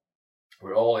Vienna.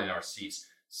 We're all in our seats.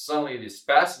 Suddenly, these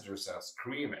passengers are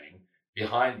screaming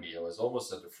behind me. I was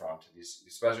almost at the front.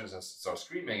 These passengers start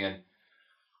screaming, and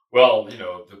well,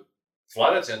 the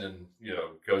flight attendant,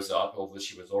 goes up, although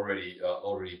she was already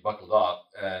buckled up,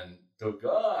 and the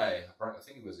guy, I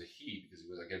think it was a he, because he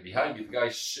was again behind me. The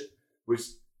guy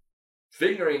was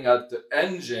fingering at the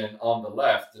engine on the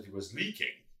left that it was leaking.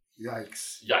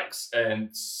 Yikes!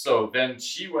 And so then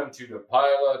she went to the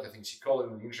pilot. I think she called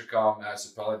him on the intercom and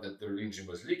asked the pilot that the engine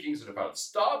was leaking. So the pilot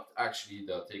stopped actually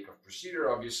the takeoff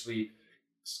procedure, obviously,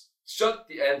 shut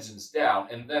the engines down,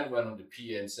 and then went on the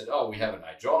PA and said, "Oh, we have an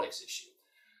hydraulics issue."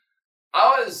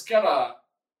 I was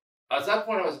at that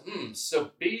point,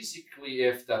 so basically,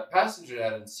 if that passenger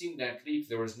hadn't seen that leak,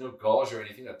 there was no gauge or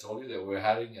anything that told you that we're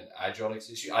having an hydraulics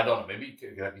issue. I don't know. Maybe it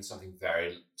could have been something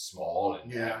very small,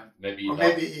 and maybe not.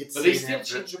 Maybe it's. But they still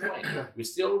changed the plane.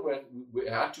 We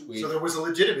had to wait. So there was a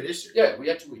legitimate issue. Yeah, we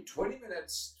had to wait 20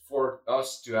 minutes for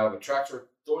us to have a tractor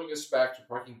towing us back to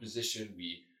parking position.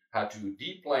 We had to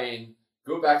deplane,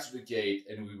 go back to the gate,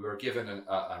 and we were given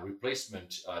a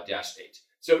replacement Dash 8.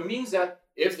 So it means that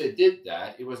if they did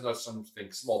that, it was not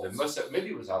something small. They must have, maybe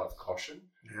it was out of caution,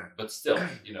 but still,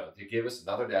 they gave us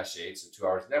another Dash 8, so 2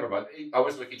 hours. Never mind. I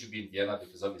was lucky to be in Vienna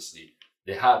because obviously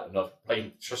they had another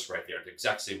plane just right there, the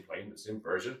exact same plane, the same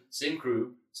version, same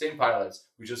crew, same pilots.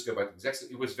 We just go back to the exact same.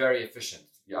 It was very efficient.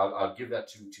 Yeah, I'll give that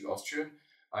to Austrian.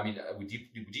 I mean, we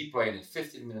deplaned, and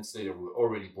 15 minutes later, we were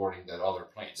already boarding that other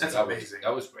plane. So That's amazing.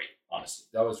 That was great, honestly.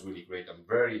 That was really great. I'm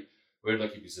very, very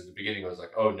lucky because at the beginning I was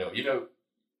like, oh no,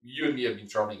 you and me have been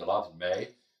traveling a lot in May,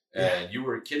 and you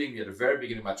were kidding me at the very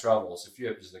beginning of my travels. A few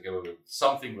episodes ago,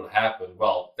 something will happen.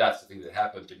 Well, that's the thing that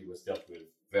happened, but it was dealt with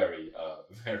very,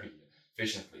 very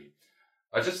efficiently.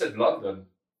 I just said London.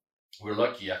 We're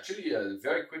lucky. Actually,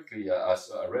 very quickly, I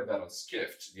read that on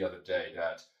Skift the other day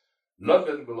that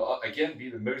London will again be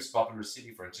the most popular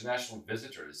city for international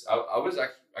visitors. I was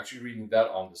actually reading that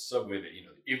on the subway,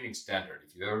 the Evening Standard.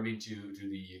 If you've ever been to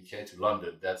the UK, to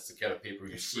London, that's the kind of paper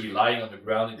you see lying on the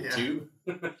ground in the tube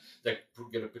that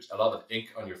going to put a lot of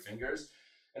ink on your fingers.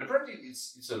 And apparently,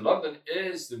 London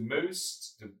is the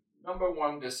number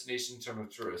one destination in terms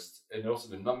of tourists, and also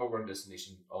the number one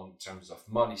destination in terms of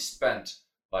money spent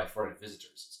by foreign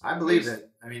visitors. I believe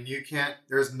it. I mean, you can't.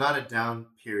 There's not a down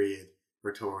period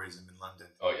for tourism in London.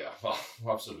 Oh yeah, well,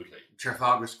 absolutely.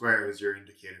 Trafalgar Square is your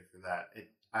indicator for that.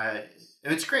 And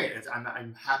it's great.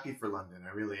 I'm happy for London. I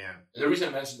really am. And the reason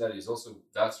I mentioned that is also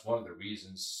that's one of the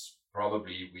reasons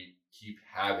probably we keep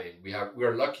having. We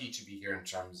are lucky to be here in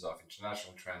terms of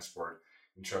international transport,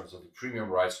 in terms of the premium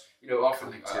rights.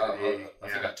 Often I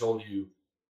think I told you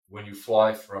when you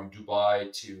fly from Dubai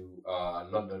to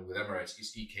London with Emirates,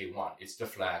 it's EK1. It's the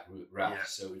flag route. Yeah.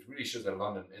 So it really shows that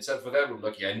London. And so for that, we're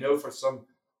lucky. I know for some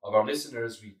of our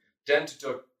listeners, we tend to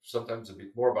talk sometimes a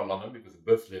bit more about London because we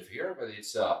both live here, but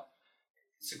it's a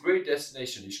great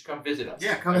destination. You should come visit us.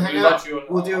 Yeah, come hang out.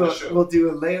 We'll do a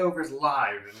layovers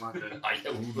live in London.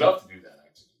 We would love to do that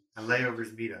actually. A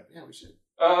layovers meetup. Yeah, we should.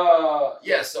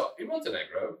 So in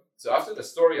Montenegro, so after the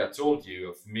story I told you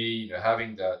of me,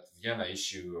 having that Vienna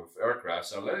issue of aircraft,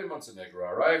 so I landed in Montenegro,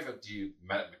 arrived at the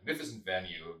magnificent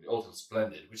venue, the Hotel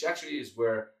Splendid, which actually is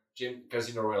where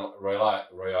Casino Royale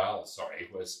was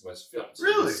filmed. So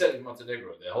really? It was set in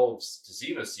Montenegro. The whole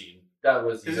casino scene, that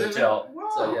was the hotel.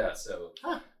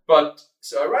 Wow. But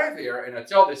so I arrive here and I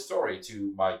tell this story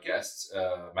to my guests,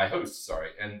 my hosts,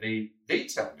 and they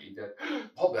tell me that,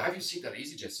 Paul, have you seen that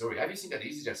EasyJet story? Have you seen that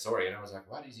EasyJet story? And I was like,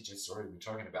 what EasyJet story are we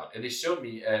talking about? And they showed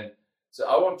me, and so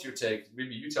I want your take.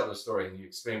 Maybe you tell the story and you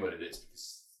explain what it is.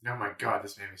 Because, oh my God,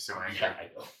 this made me so angry. Yeah,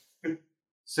 I know.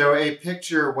 So a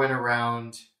picture went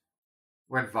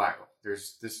viral.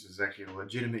 This was actually a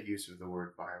legitimate use of the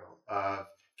word viral.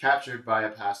 Captured by a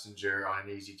passenger on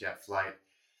an EasyJet flight,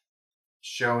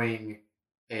 showing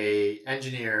a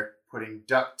engineer putting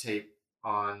duct tape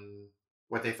on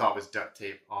what they thought was duct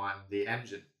tape on the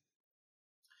engine.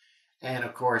 And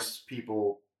of course,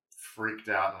 people freaked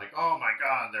out, like, "Oh my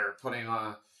God, they're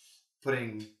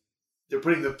putting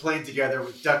the plane together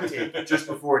with duct tape just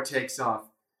before it takes off.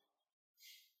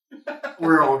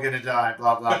 We're all gonna die,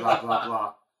 blah blah blah blah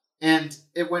blah." And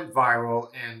it went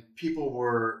viral, and people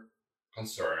were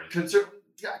concerned.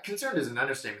 Concerned is an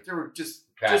understatement. They were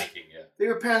just panicking. They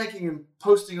were panicking and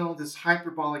posting all this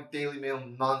hyperbolic Daily Mail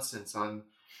nonsense on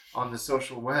the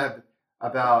social web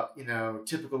about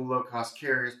typical low cost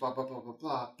carriers, blah blah blah blah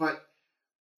blah. But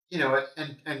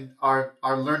and our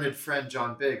learned friend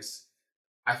John Biggs,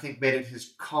 I think, made it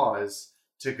his cause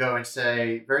to go and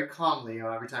say very calmly,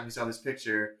 every time he saw this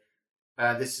picture,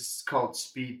 this is called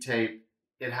speed tape.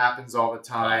 It happens all the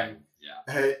time.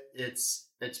 Yeah. It's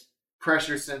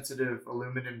pressure sensitive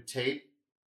aluminum tape,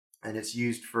 and it's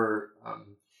used for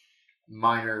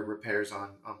minor repairs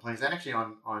on planes and actually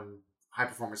on high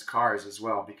performance cars as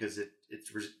well, because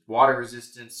it's water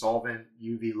resistant, solvent,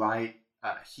 UV light,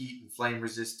 heat and flame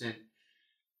resistant.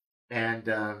 And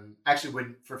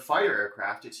actually, for fighter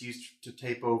aircraft, it's used to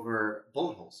tape over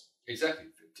bullet holes. Exactly.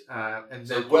 And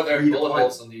so were there bullet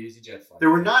holes on the EasyJet flight?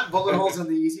 There were not bullet holes on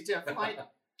the EasyJet flight,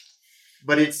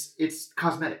 but it's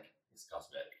cosmetic. It's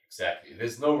cosmetic, exactly.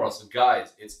 There's normal. So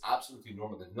guys, it's absolutely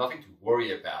normal. There's nothing to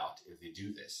worry about if they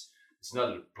do this. It's not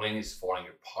that the plane is falling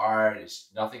apart. It's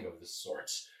nothing of the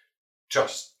sort.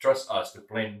 Trust us, the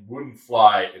plane wouldn't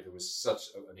fly if there was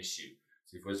such an issue.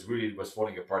 So if it was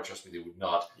falling apart, trust me, they would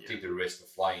not take the risk of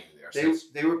flying you there.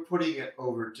 They were putting it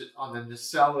over on the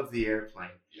nacelle of the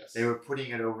airplane. Yes. They were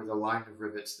putting it over the line of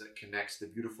rivets that connects the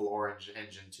beautiful orange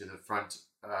engine to the front,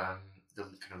 the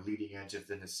kind of leading edge of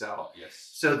the nacelle.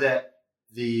 Yes. So that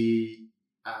the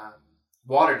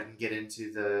water didn't get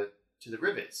into the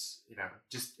rivets.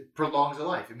 Just it prolongs the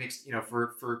life. It makes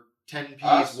for 10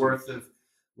 P's worth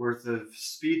of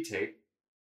speed tape,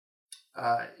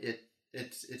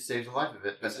 it saves the life of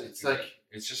it. But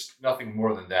it's just nothing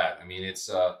more than that. I mean, it's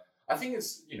I think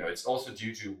it's it's also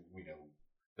due to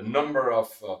the number of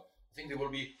I think there will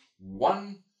be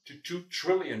 1 to 2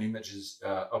 trillion images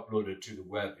uploaded to the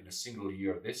web in a single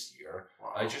year this year.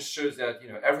 Wow. It just shows that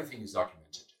everything is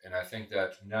documented. And I think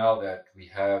that now that we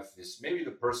have this, maybe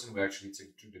the person who actually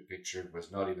took the picture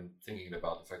was not even thinking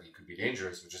about the fact that it could be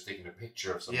dangerous, was just taking a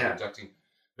picture of something conducting.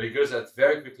 But it goes that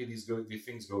very quickly, these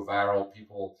things go viral.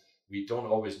 People, we don't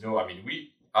always know. I mean,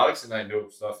 Alex and I know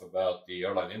stuff about the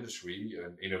airline industry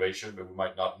and innovation, but we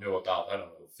might not know about, I don't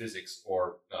know, physics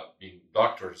or being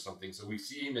doctors or something. So we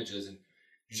see images and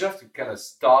you just have to kind of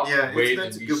stop, wait,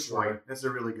 that's and a be good sure. point. That's a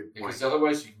really good point. Because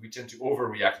otherwise we tend to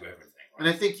overreact to everything. And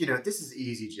I think, this is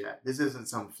EasyJet. This isn't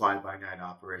some fly-by-night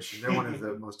operation. They're one of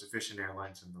the most efficient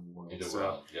airlines in the world. I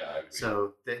agree.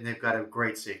 So they've got a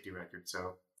great safety record.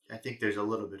 So I think there's a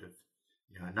little bit of,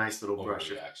 a nice little brush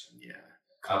of overreaction. Yeah,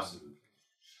 absolutely.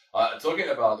 Talking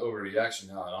about overreaction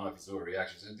now, I don't know if it's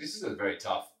overreaction. So this is a very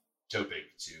tough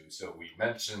topic too. So we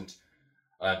mentioned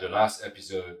The last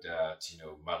episode that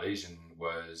Malaysian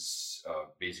was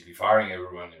basically firing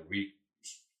everyone and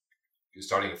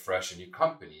starting afresh a new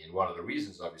company, and one of the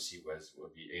reasons obviously was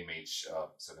the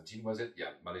MH17, was it?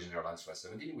 Yeah, Malaysian Airlines Flight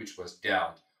 17, which was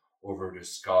downed over the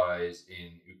skies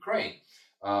in Ukraine.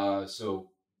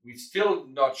 So we're still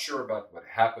not sure about what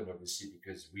happened, obviously,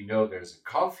 because we know there's a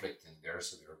conflict in there,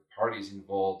 so there are parties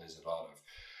involved. There's a lot of,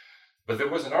 but there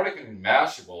was an article in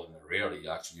Mashable, and I rarely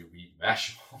actually read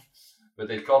Mashable, but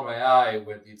it caught my eye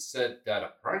when it said that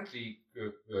apparently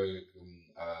there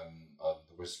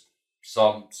was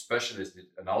some specialist did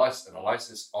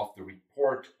analysis of the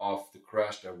report of the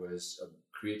crash that was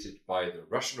created by the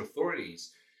Russian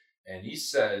authorities. And he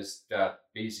says that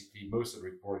basically most of the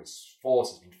report is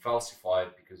false, has been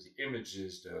falsified because the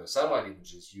images, the satellite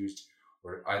images used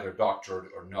were either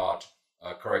doctored or not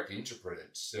correctly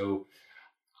interpreted. So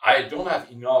we don't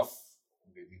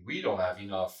have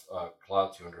enough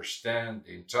clout to understand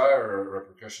the entire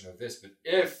repercussion of this. But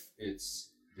if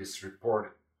this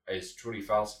report is truly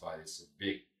falsified, it's a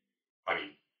big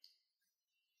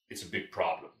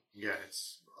problem. Yeah,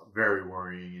 it's very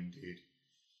worrying indeed.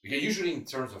 Because usually in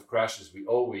terms of crashes, we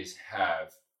always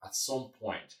have, at some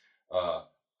point, a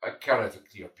kind of a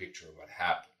clear picture of what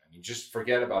happened. I mean, just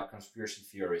forget about conspiracy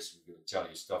theorists who will tell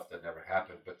you stuff that never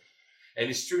happened. And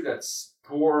it's true that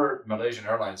poor Malaysian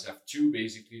Airlines have two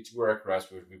aircraft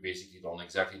where we basically don't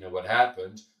exactly know what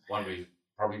happened. One we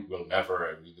probably will never.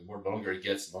 I mean, the more longer it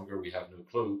gets, the longer we have no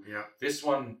clue. Yeah. This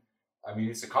one, I mean,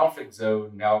 it's a conflict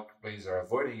zone. Now planes are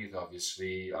avoiding it,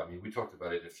 obviously. I mean, we talked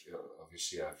about it a few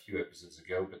episodes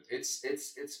ago, but it's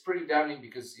pretty damning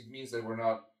because it means that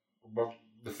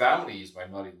the families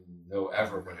might not even know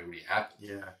ever when it really happened.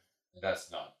 Yeah. And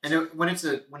that's not. And when it's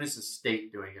a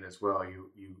state doing it as well, you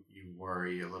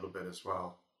worry a little bit as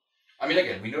well. I mean,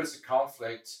 again, we know it's a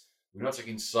conflict. We're not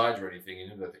taking sides or anything. You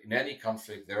know that in any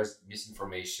conflict, there's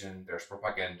misinformation, there's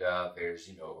propaganda, there's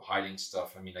hiding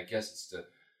stuff. I mean, I guess it's the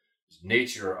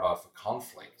nature of a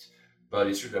conflict, but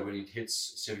it's true that when it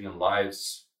hits civilian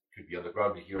lives, could be on the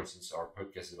ground. But here, since our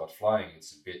podcast is about flying,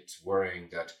 it's a bit worrying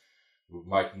that we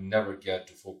might never get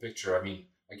the full picture. I mean,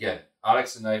 again,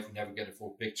 Alex and I, if we never get a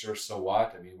full picture, so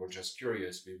what? I mean, we're just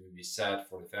curious. We would be sad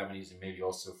for the families and maybe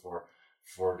also for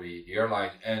the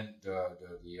airline and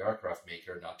the aircraft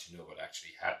maker not to know what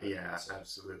actually happened. Yeah,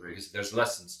 absolutely. Because there's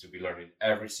lessons to be learned in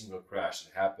every single crash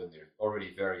that happened. They're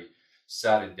already very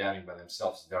sad and damning by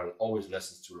themselves. There are always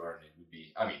lessons to learn. It would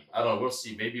be, I don't know, we'll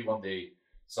see. Maybe one day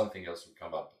something else will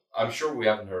come up. I'm sure we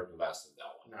haven't heard the last of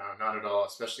that one. No, not at all,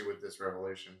 especially with this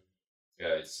revelation.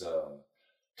 Yeah, it's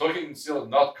talking still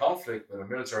not conflict, but a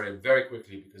military, and very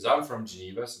quickly, because I'm from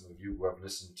Geneva. Some of you who have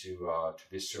listened to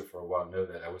this show for a while know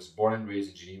that I was born and raised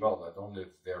in Geneva, although I don't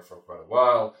live there for quite a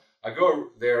while. I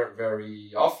go there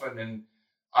very often, and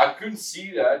I couldn't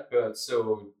see that, but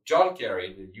so John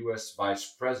Kerry, the U.S.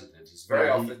 Vice President, is very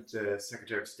often the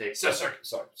Secretary of State. Sorry.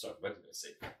 What did I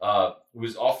say?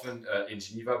 Who's often in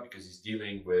Geneva because he's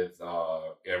dealing with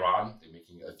Iran. They're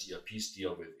making a peace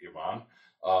deal with Iran.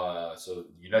 So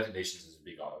the United Nations is a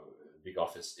big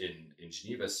office in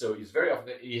Geneva. So he's very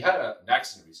often. He had an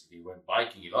accident recently. He went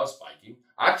biking. He loves biking.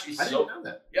 I didn't know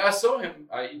that. Yeah, I saw him.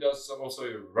 He does some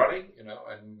also running, and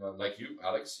like you,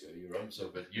 Alex, you run. So,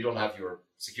 but you don't have your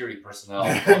security personnel.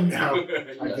 No,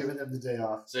 I've given them the day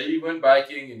off. So he went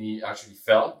biking and he actually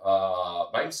fell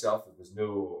by himself. There was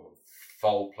no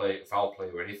foul play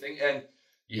or anything, and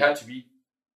he had to be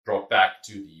brought back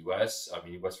to the U.S. I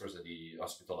mean, he was first at the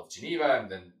Hospital of Geneva, and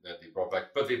then they brought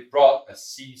back. But they brought a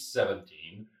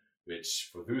C-17, which,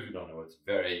 for those who don't know, it's a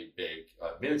very big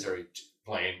military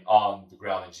plane on the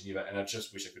ground in Geneva. And I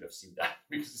just wish I could have seen that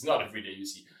because it's not every day you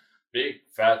see big,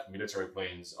 fat military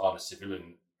planes on a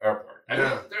civilian airport. And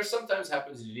there sometimes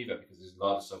happens in Geneva because there's a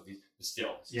lot of stuff.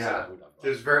 Still,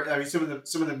 there's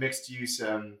some of the mixed use.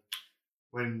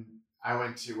 When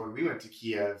we went to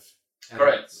Kiev.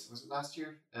 Correct. Was it last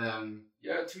year? 2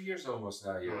 years almost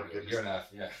now. Year and a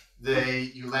half. Yeah.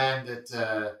 You land at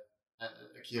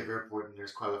Kiev airport, and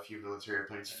there's quite a few military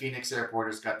airplanes. Phoenix Airport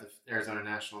has got the Arizona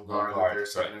National Guard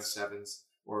with their 707s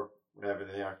or whatever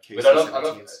they are. But I love.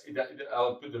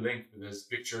 I'll put the link. There's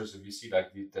pictures of you see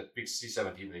like that big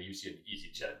C-17 that you see an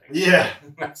EasyJet. Yeah,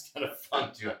 that's kind of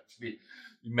fun to actually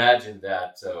imagine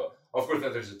that. So of course,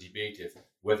 then there's a debate if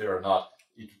whether or not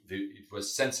it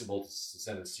was sensible to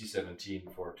send a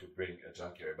C-17 to bring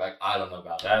John Kerry back. I don't know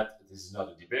about that. This is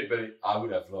not a debate, but I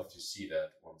would have loved to see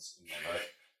that once in my life.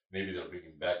 Maybe they'll bring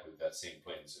him back with that same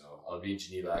plane. So I'll be in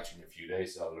Geneva actually in a few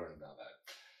days, so I'll learn about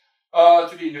that.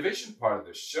 To the innovation part of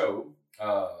the show,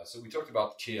 so we talked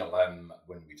about KLM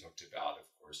when we talked about, of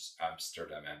course,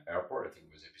 Amsterdam Airport. I think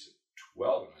it was episode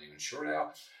 12. I'm not even sure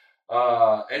now.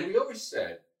 And we always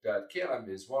said that KLM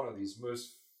is one of these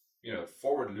most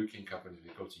forward-looking companies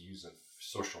because to use of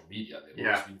social media. They've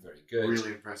always been very good.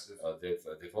 Really impressive. They've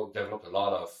developed a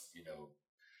lot of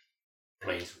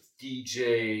plays with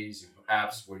DJs,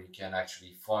 apps where you can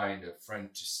actually find a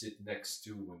friend to sit next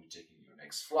to when you're taking your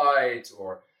next flight.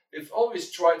 Or they've always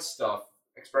tried stuff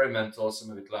experimental. Some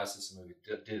of it lasted, some of it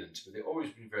didn't, but they've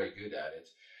always been very good at it.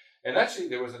 And actually,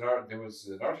 there was an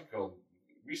article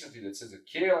recently that says that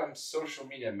KLM social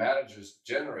media managers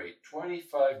generate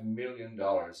 $25 million in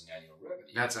annual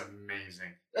revenue. That's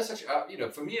amazing. That's actually,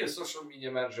 for me, a social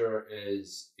media manager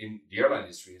is in the airline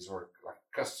industry is or like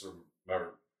customer,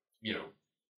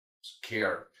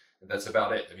 care. And that's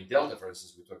about it. I mean, Delta, for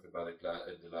instance, we talked about it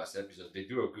in the last episode. They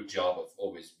do a good job of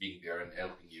always being there and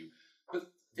helping you.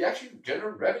 But they actually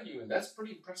generate revenue, and that's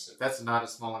pretty impressive. That's not a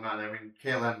small amount. I mean,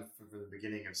 KLM, from the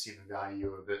beginning, have seen the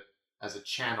value of it as a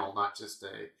channel, not just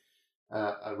a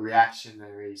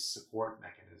reactionary support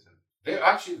mechanism. They're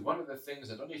actually one of the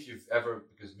things, I don't know if you've ever,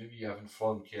 because maybe you haven't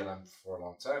followed KLM for a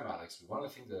long time, Alex, but one of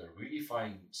the things that I really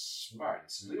find smart,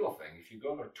 it's a little thing. If you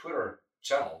go to their Twitter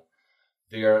channel,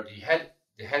 they are the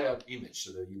head-up image,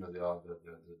 so the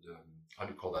how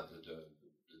do you call that, the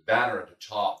banner at the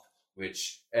top,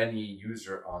 which any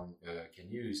user can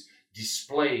use,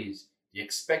 displays the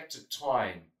expected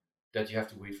time that you have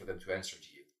to wait for them to answer to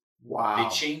you. Wow. They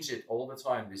change it all the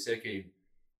time. They say, okay,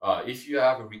 if you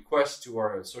have a request to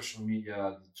our social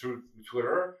media through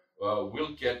Twitter,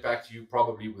 we'll get back to you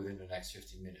probably within the next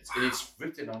 15 minutes. And it's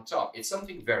written on top. It's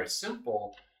something very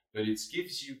simple, but it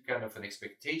gives you kind of an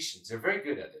expectation. They're very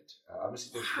good at it.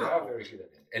 Honestly, they are very good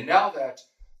at it. And now that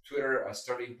Twitter has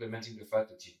started implementing the fact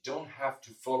that you don't have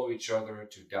to follow each other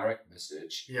to direct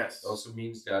message, yes, it also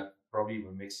means that probably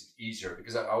it makes it easier.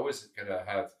 Because I always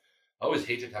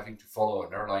hated having to follow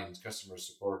an airline customer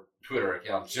support Twitter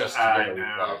account just to get a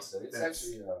reply. So it's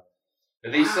actually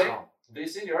they say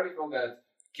in the article that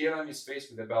KLM is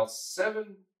faced with about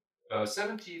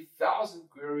 70,000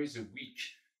 queries a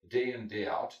week, day in, day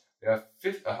out. They have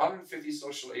 150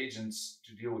 social agents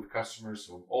to deal with customers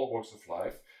from all walks of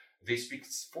life. They speak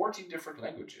 14 different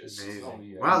languages.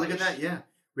 Wow, look at that! Yeah,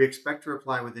 we expect to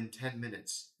reply within 10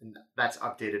 minutes, and that's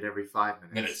updated every 5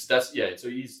 minutes. That's so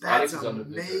he's that's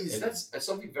amazing. And that's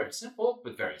something very simple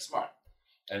but very smart.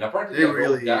 And apparently they have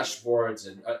really dashboards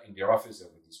and in their office they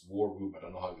have this war room. I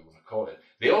don't know how you want to call it.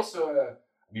 They also,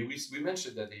 we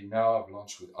mentioned that they now have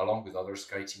launched along with other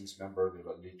SkyTeams members.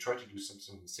 They try to do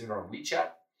something similar on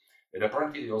WeChat, and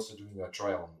apparently they're also doing a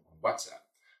trial on WhatsApp.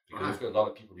 Because there's a lot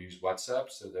of people who use WhatsApp,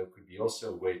 so there could be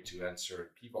also a way to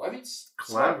answer people. I mean, it's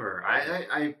clever.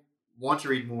 I want to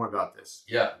read more about this.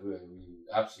 Yeah, we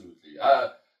absolutely.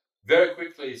 Very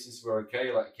quickly, since we're at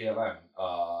KLM,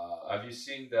 have you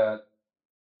seen that?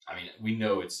 I mean, we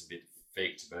know it's a bit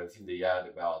faked, but I think they had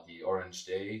about the Orange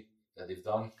Day that they've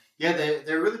done. Yeah,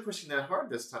 they're really pushing that hard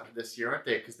this year, aren't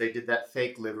they? Because they did that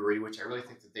fake livery, which I really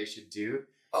think that they should do.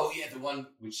 Oh yeah, the one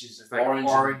which is like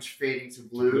orange fading to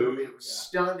blue. It was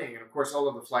stunning, and of course, all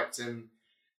of the flight sim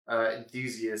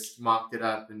enthusiasts mocked it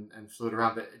up and flew it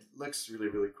around. But it looks really,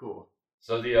 really cool.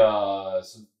 So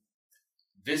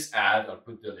this ad, I'll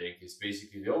put the link. Is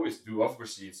basically they always do.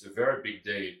 Obviously, it's a very big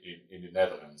day in the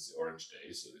Netherlands, the Orange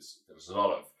Day. So there's a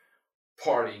lot of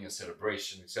partying and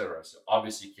celebration, etc. So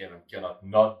obviously, KLM cannot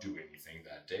not do anything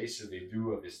that day. So they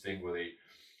do this thing where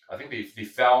I think they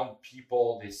found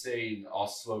people, they say in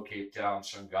Oslo, Cape Town,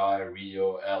 Shanghai,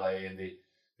 Rio, LA, and they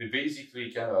basically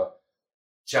kind of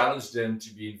challenged them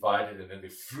to be invited, and then they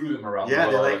flew them around the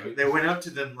world. Yeah, they went up to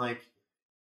them like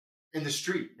in the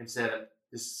street and said,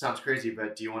 "This sounds crazy,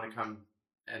 but do you want to come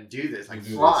and do this? Like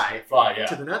fly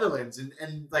to the Netherlands?"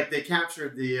 And like they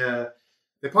captured they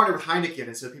partnered with Heineken,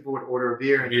 and so people would order a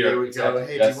beer, and they would go,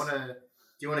 "Hey, do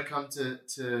you want to come to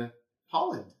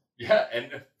Holland?" Yeah,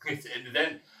 and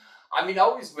then. I mean,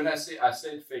 always when I say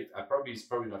fake, it's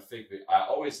probably not fake, but I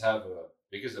always have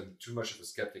because I'm too much of a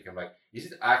skeptic. I'm like, is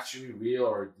it actually real,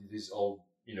 or is this all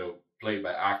played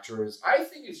by actors? I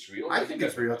think it's real. I think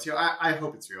it's real too. I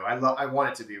hope it's real. I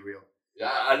want it to be real.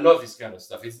 Yeah, I love this kind of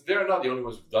stuff. They're not the only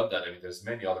ones who've done that. I mean, there's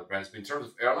many other brands, but in terms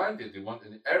of airline, they want,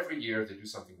 and every year they do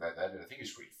something like that, and I think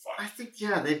it's really fun. I think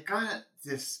they've got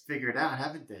this figured out,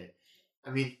 haven't they?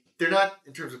 I mean, they're not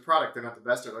in terms of product, they're not the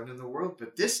best airline in the world,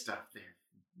 but this stuff they're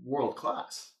world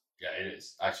class. Yeah, it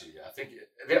is actually. I think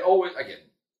they're always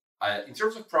in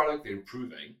terms of product, they're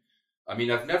improving. I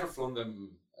mean, I've never flown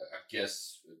them. I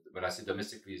guess when I say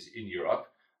domestically, is in Europe.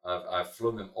 I've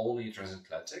flown them only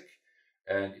transatlantic,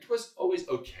 and it was always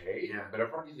okay. Yeah. But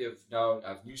apparently, they have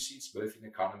new seats both in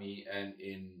economy and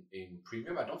in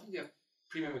premium. I don't think they have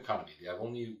premium economy. They have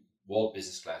only world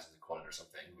business class, as they call it, or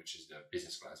something, which is the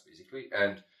business class basically.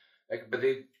 And but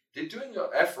they're doing an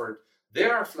effort. They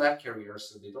are flag carriers,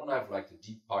 so they don't have like the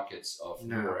deep pockets of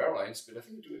newer airlines, but I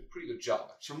think they do a pretty good job.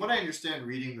 Actually. From what I understand,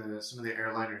 reading some of the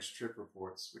airliners' trip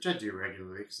reports, which I do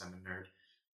regularly because I'm a nerd,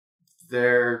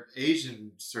 their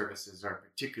Asian services are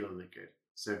particularly good.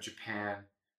 So Japan,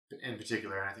 in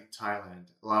particular, and I think Thailand,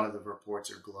 a lot of the reports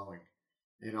are glowing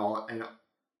in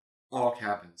all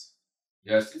cabins.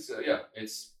 Yes,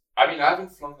 it's. I mean, I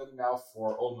haven't flown them now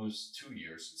for almost 2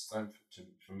 years. It's time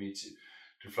for me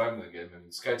to fly them again. I mean,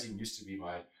 SkyTeam used to be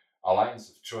my alliance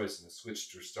of choice, and I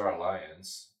switched to Star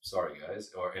Alliance. Sorry,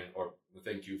 guys, or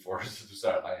thank you for to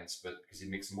Star Alliance, but because it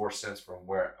makes more sense from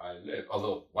where I live.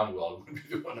 Although OneWorld would be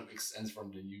the one that makes sense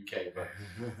from the UK,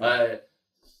 but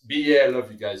BA, I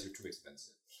love you guys. You're too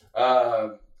expensive.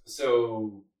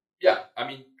 So yeah, I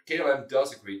mean, KLM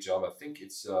does a great job. I think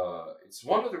it's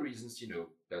one of the reasons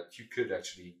that you could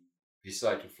actually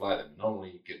decide to fly them. Not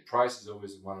only get price is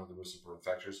always one of the most important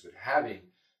factors, but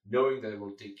knowing that it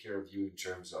will take care of you in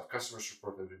terms of customer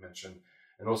support that we mentioned,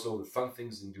 and also the fun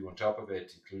things they do on top of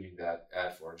it, including that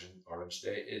ad for Orange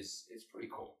Day, it's pretty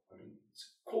cool. I mean, it's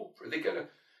cool. They gotta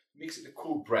makes it a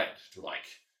cool brand to like.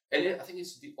 And I think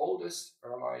it's the oldest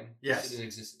airline in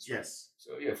existence. Right? Yes.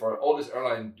 So yeah, for our oldest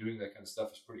airline doing that kind of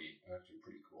stuff is pretty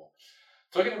cool.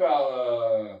 Talking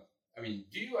about, I mean,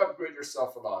 do you upgrade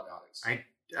yourself a lot, Alex?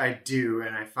 I do,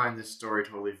 and I find this story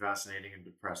totally fascinating and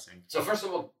depressing. So first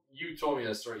of all, you told me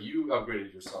that story. You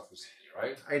upgraded yourself recently,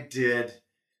 right? I did.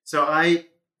 So I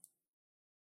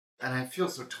feel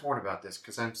so torn about this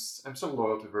because I'm so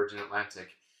loyal to Virgin Atlantic,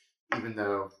 even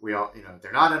though we all,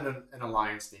 they're not in an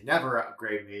alliance. They never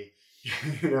upgrade me.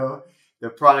 The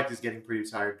product is getting pretty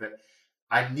tired, but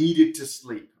I needed to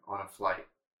sleep on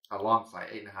a long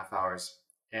flight, 8.5 hours,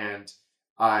 and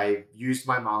I used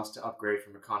my miles to upgrade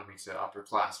from economy to upper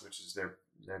class, which is their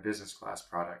business class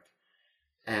product.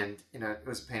 And, it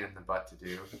was a pain in the butt to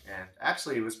do. And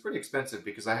actually, it was pretty expensive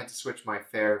because I had to switch my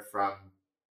fare from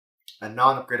a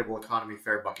non-upgradable economy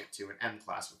fare bucket to an M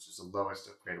class, which is the lowest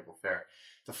upgradable fare.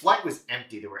 The flight was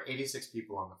empty. There were 86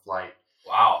 people on the flight.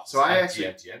 Wow. So empty.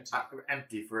 And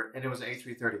it was an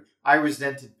A330. I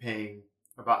resented paying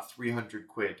about 300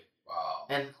 quid. Wow.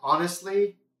 And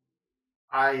honestly,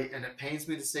 and it pains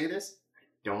me to say this, I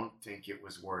don't think it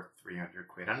was worth 300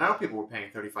 quid. I know people were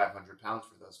paying 3,500 pounds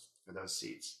for those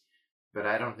seats, but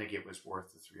I don't think it was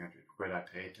worth the 300 quid I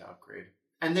paid to upgrade.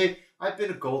 And I've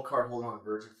been a gold card holder on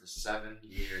Virgin for 7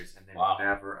 years, and they've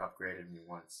never upgraded me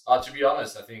once. To be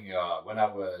honest, I think when I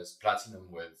was platinum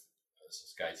with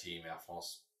SkyTeam, Air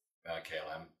France,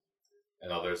 KLM,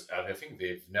 and others, I think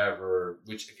they've never.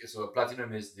 So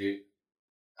platinum is the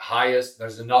highest.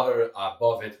 There's another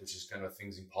above it, which is kind of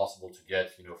things impossible to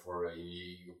get, for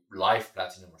a life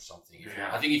platinum or something.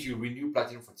 I think if you renew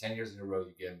platinum for 10 years in a row,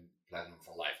 you get platinum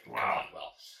for life. Wow.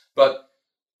 Well, but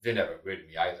they never upgraded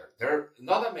me either. There are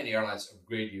not that many airlines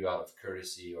upgrade you out of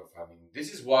courtesy or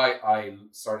this is why I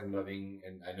started loving,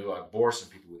 and I know I bore some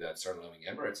people with that, started loving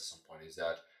Emirates at some point, is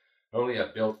that not only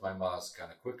I built my miles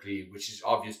kind of quickly, which is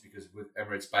obvious because with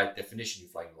Emirates, by definition,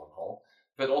 you're flying long haul,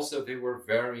 but also they were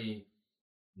very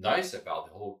nice about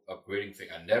the whole upgrading thing.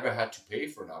 I never had to pay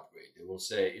for an upgrade. They will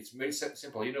say, it's very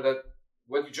simple. That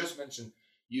what you just mentioned,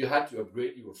 you had to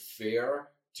upgrade your fare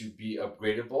to be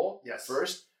upgradable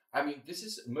first. I mean, this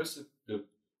is most of the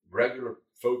regular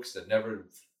folks that never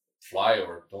fly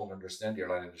or don't understand the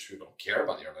airline industry, don't care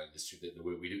about the airline industry the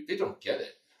way we do. They don't get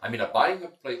it. I mean, buying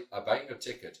a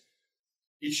ticket,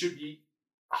 it should be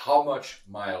how much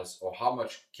miles or how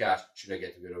much cash should I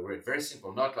get to get over it. Very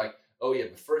simple. Not like, oh yeah,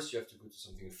 but first you have to go to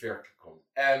something fair called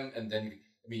M, and then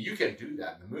you can do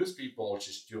that. But most people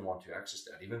just don't want to access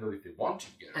that, even though if they want to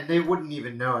get it. And they wouldn't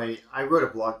even know. I wrote a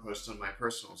blog post on my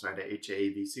personal site at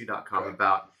haabc.com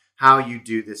about how you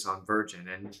do this on Virgin,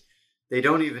 and they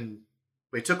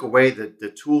took away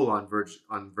the tool on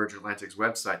Virgin Atlantic's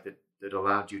website that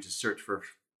allowed you to search for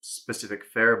specific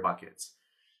fare buckets,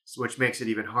 which makes it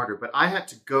even harder. But I had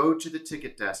to go to the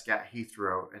ticket desk at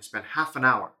Heathrow and spend half an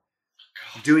hour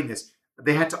doing this.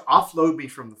 They had to offload me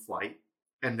from the flight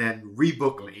and then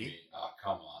rebook me. Oh,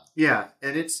 come on. Yeah,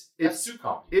 and it's too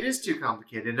complicated. It is too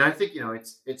complicated, and I think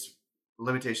it's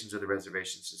limitations of the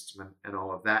reservation system and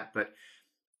all of that, but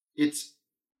it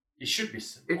should be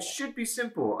simple. It should be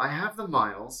simple. I have the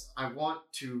miles. I want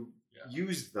to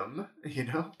use them,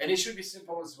 And it should be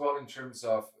simple as well in terms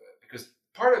of, because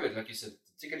part of it, like you said, the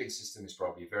ticketing system is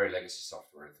probably very legacy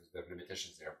software. There's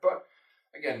limitations there. But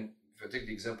again, if I take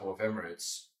the example of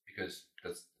Emirates, because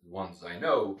that's the ones I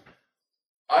know,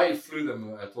 I flew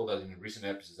them. I told that in recent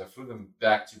episodes. I flew them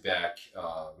back to back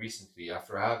recently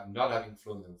after not having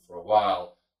flown them for a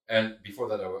while. And before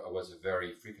that, I was a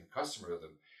very frequent customer of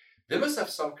them. They must have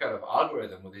some kind of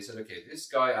algorithm where they said, okay, this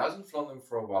guy hasn't flown them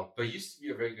for a while, but used to be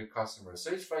a very good customer.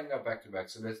 So he's flying now back to back.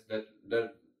 So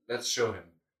let's show him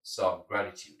some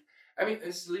gratitude. I mean,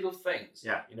 it's little things.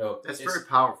 Yeah. That's very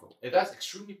powerful. That's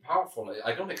extremely powerful.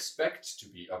 I don't expect to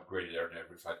be upgraded on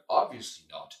every flight. Obviously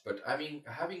not. But I mean,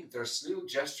 there's little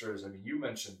gestures. I mean, you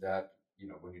mentioned that,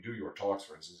 when you do your talks,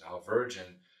 for instance, how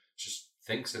Virgin just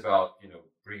thinks about,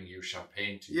 bringing you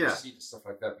champagne to your seat and stuff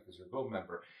like that because you're a gold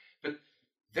member. But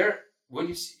when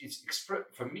you see,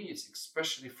 for me, it's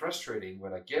especially frustrating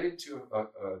when I get into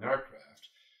an aircraft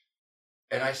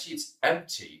and I see it's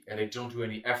empty and they don't do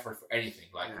any effort for anything.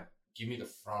 Like, give me the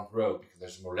front row because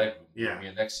there's more legroom. Yeah. Give me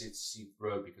a next seat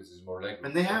row because there's more legroom.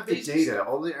 And they have the data.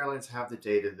 All the airlines have the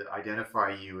data that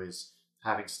identify you as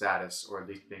having status or at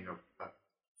least being a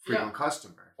frequent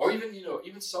customer. Or even,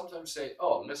 even sometimes say,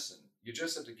 oh, listen, you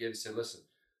just have to get and say, listen,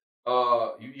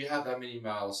 you have that many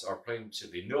miles, our plane, so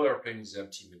they know our plane is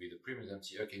empty, maybe the premium is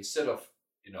empty. Okay, instead of,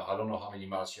 I don't know how many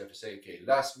miles you have to say, okay,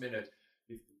 last minute,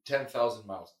 10,000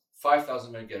 miles,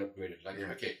 5,000 miles get upgraded. Like,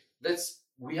 okay,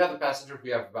 we have the passenger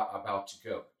we have about to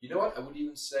go. You know what? I would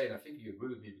even say, and I think you agree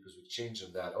with me because we changed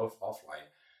on that offline,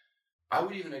 I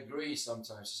would even agree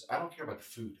sometimes, I don't care about the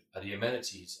food, the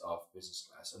amenities of business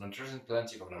class. On a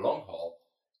transatlantic or on a long haul,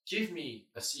 give me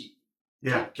a seat.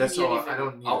 Yeah, that's all. I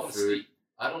don't need food. Sleep.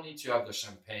 I don't need to have the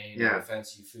champagne or the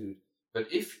fancy food.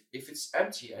 But if it's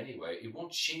empty anyway, it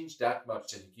won't change that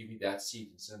much that you give me that seat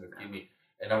instead of give me,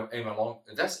 and I'm along.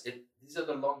 That's it. These are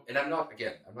the long, and I'm not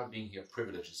being here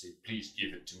privileged to say, please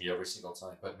give it to me every single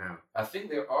time. But I think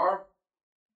there are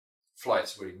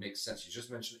flights where it makes sense. You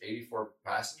just mentioned 84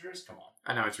 passengers. Come on.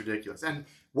 I know, it's ridiculous. And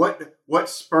what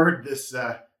spurred this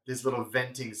little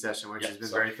venting session, which has been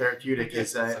very therapeutic,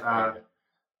 is there's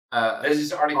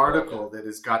this article that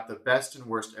has got the best and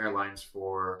worst airlines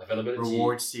for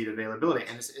reward seat availability,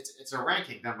 and it's a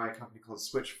ranking done by a company called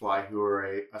Switchfly, who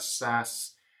are a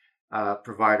SaaS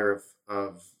provider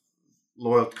of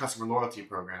customer loyalty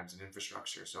programs and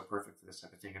infrastructure, so perfect for this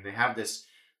type of thing. And they have this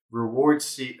reward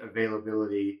seat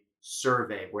availability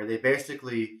survey where they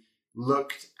basically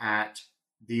looked at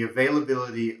the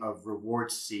availability of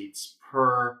reward seats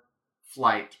per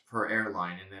flight per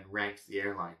airline and then ranked the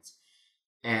airlines.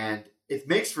 And it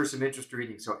makes for some interesting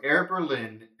reading. So Air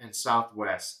Berlin and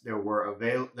Southwest, there were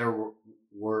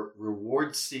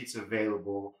reward seats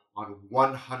available on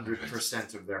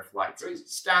 100% of their flights. Crazy.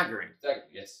 Staggering.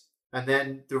 Yes. And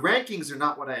then the rankings are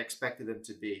not what I expected them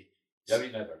to be. Yeah, me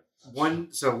neither. 1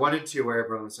 and 2 Air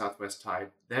Berlin and Southwest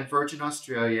tied. Then Virgin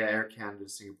Australia, Air Canada,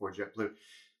 Singapore, JetBlue.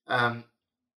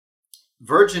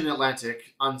 Virgin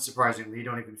Atlantic, unsurprisingly,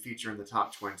 don't even feature in the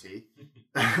top 20.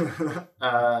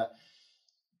 But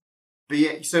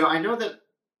yeah, so I know that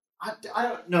I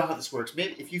don't know how this works.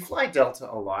 Maybe if you fly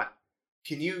Delta a lot,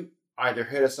 can you either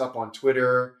hit us up on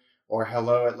Twitter or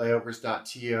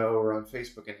hello@layovers.to or on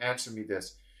Facebook and answer me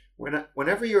this?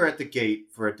 Whenever you're at the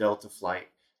gate for a Delta flight,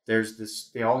 there's this.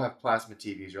 They all have plasma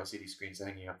TVs or LCD screens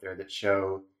hanging up there that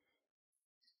show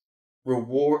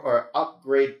reward or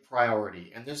upgrade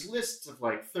priority, and there's lists of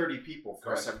like 30 people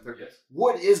for a 730. Yes.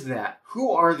 What is that?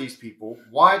 Who are these people?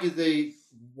 Why are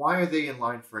they in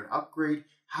line for an upgrade?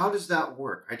 How does that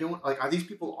work? I don't are these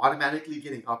people automatically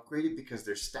getting upgraded because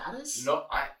their status? No,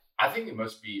 I think it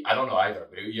must be. I don't know either,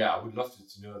 but yeah, I would love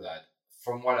to know that.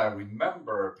 From what I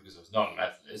remember, because I was not on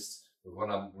that list, but what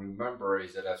I remember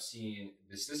is that I've seen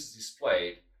this list is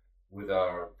displayed with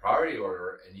a priority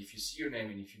order, and if you see your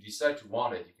name and if you decide to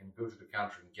want it, you can go to the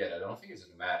counter and get it. I don't think it's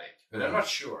automatic, but I'm not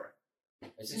sure.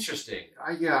 It's interesting.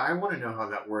 I want to know how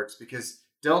that works because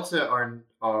Delta are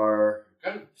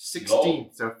kind of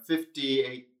 16, so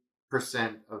 58%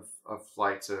 of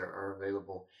flights are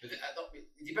available. But it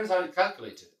depends how you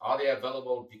calculate it. Are they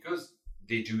available because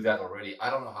they do that already?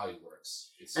 I don't know how it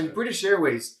works. British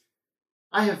Airways,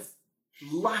 I have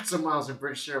lots of miles in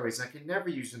British Airways. I can never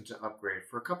use them to upgrade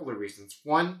for a couple of reasons.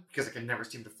 One, because I can never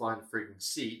seem to fly in a freaking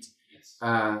seat. Yes.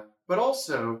 But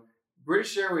also,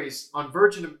 British Airways, on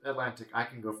Virgin Atlantic, I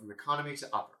can go from economy to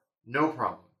upper. No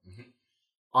problem. Mm-hmm.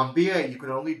 On BA, you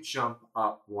can only jump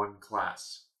up one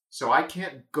class. So I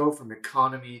can't go from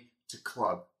economy to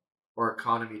club or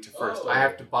economy to first. I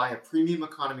have to buy a premium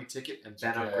economy ticket and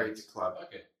then upgrade to club.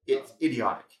 Okay. It's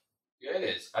idiotic. Yeah, it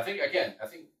is. I think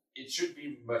it should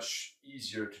be much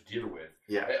easier to deal with.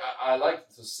 Yeah. I like,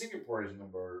 so Singapore is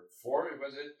number 4,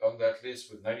 was it, on that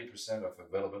list with 90% of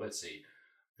availability.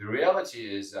 The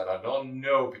reality is that I don't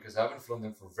know because I haven't flown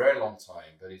them for a very long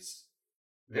time, but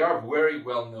they are very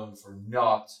well known for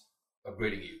not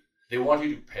upgrading you. They want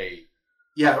you to pay.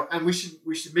 Yeah, and we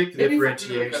should make the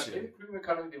differentiation. In premium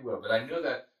economy they will, but I know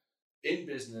that in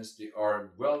business they are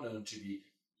well known to be.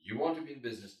 You want to be in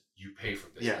business, you pay for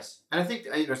business. Yes, and I think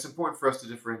it's important for us to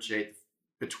differentiate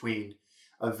between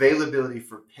availability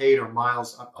for paid or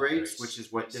miles upgrades, which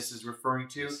is what this is referring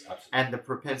to, and the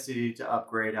propensity to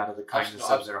upgrade out of the kindness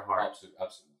of their heart.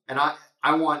 Absolutely. And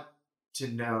I want to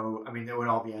know, I mean, it would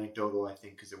all be anecdotal, I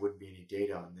think, because there wouldn't be any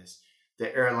data on this.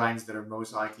 The airlines that are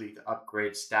most likely to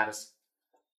upgrade status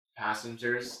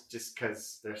passengers just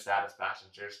because they're status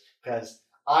passengers. Because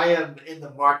I am in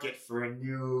the market for a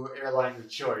new airline of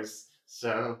choice.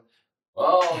 So,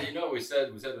 well, we said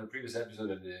in the previous episode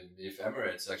that if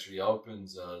Emirates actually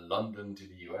opens London to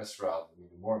the US route, I mean,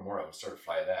 more and more I would start to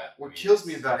fly that. What kills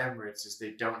me about Emirates is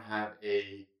they don't have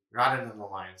not an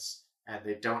alliance, and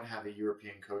they don't have a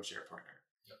European codeshare partner.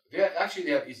 They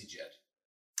have EasyJet.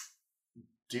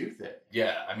 Do they?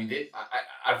 Yeah, I mean,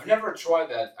 I've never tried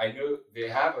that. I know they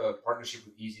have a partnership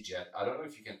with EasyJet. I don't know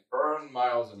if you can earn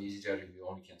miles on EasyJet or you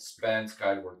only can spend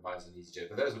Skyward miles on EasyJet,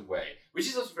 but there's a way, which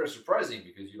is also very surprising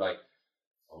because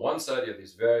on one side you have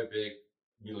this very big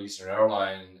Middle Eastern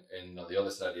airline, and on the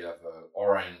other side you have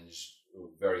Orange,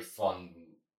 very fun,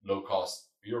 low-cost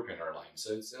European airline.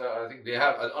 So it's I think they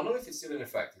have. I don't know if it's still in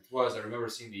effect. It was. I remember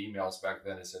seeing the emails back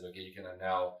then. It said, okay, you can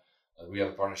now. We have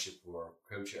a partnership for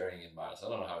co-sharing in miles. I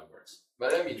don't know how it works,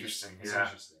 but I mean, interesting. It's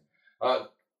interesting.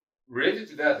 Related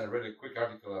to that, I read a quick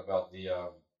article about the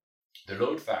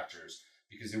load factors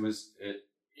because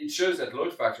it shows that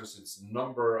load factors it's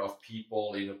number of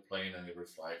people in a plane on every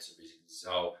flight. So basically, this is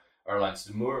how airlines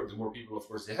the more people, of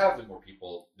course, they have, the more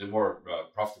people, the more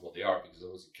profitable they are because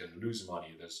those can lose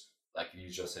money. There's like you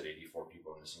just said, 84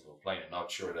 people in a single plane. I'm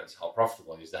not sure that's how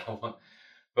profitable is that one.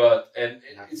 But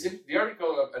it's in the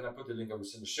article, and I put the link. I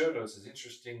was in the show notes. Is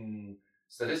interesting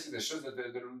statistic that shows that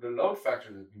the load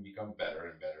factor has been become better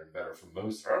and better and better for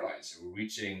most airlines. So we're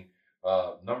reaching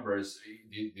numbers.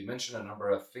 They mentioned a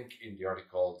number, I think, in the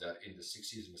article that in the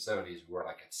 60s and the 70s we were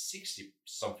like at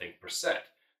 60-something%,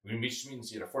 which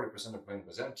means 40% of plane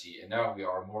was empty, and now we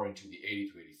are more into the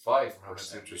 80 to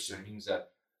 85%. Which means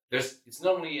that it's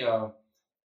not only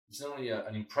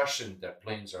an impression that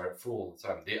planes are full all the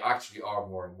time. They actually are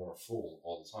more and more full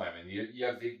all the time. And you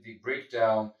have the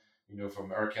breakdown,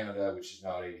 from Air Canada, which is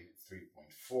now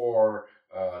 83.4,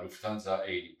 Lufthansa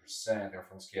 80%, Air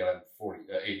France KLM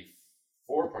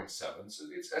 84.7. So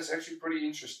it's actually pretty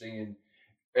interesting.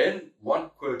 And one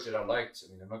quote that I liked,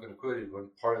 I'm not going to quote it,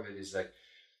 but part of it is like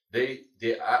they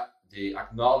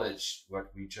acknowledge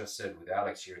what we just said with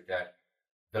Alex here, that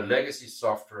the legacy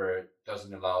software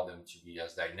doesn't allow them to be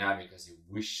as dynamic as they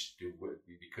wish they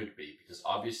could be, because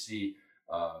obviously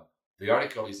the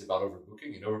article is about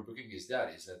overbooking, and overbooking is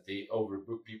that they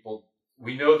overbook people.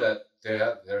 We know that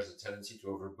there's a tendency to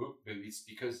overbook, but it's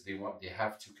because they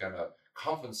have to kind of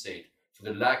compensate for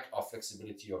the lack of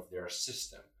flexibility of their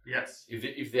system. Yes.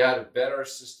 If they had a better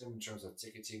system in terms of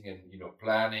ticketing and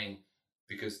planning,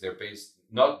 because they're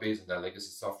not based on that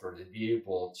legacy software, they'd be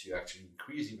able to actually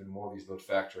increase even more these load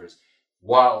factors,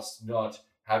 whilst not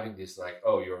having this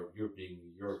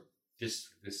this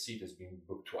seat is being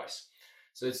booked twice.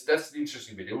 So that's the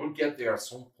interesting bit. They will get there at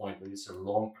some point, but it's a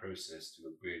long process to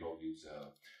upgrade all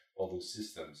those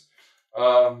systems.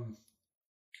 I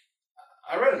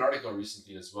read an article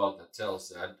recently as well that tells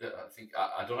that I think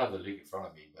I don't have the link in front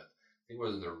of me, but I think it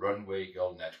was in the Runway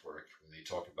Go Network when they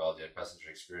talked about their passenger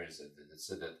experience that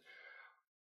said that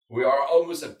we are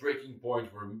almost at breaking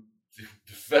point where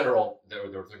the federal, they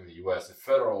were talking the U.S., the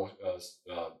federal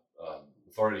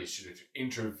authorities should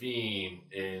intervene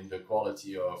in the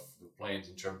quality of the planes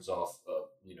in terms of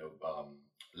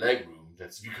leg room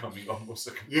that's becoming almost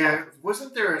a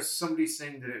wasn't there somebody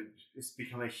saying that it's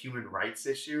become a human rights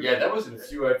issue? Yeah, that was in a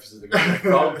few episodes ago. I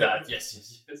found that.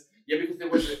 Yes. Yeah, because there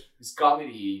was this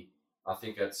comedy, I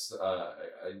think that's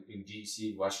in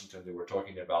DC, Washington, they were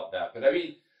talking about that. But I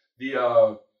mean,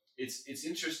 it's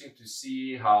interesting to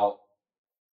see how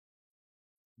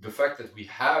the fact that we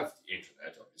have the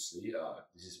internet, obviously,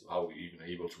 this is how we're even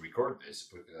able to record this,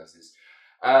 put it as this,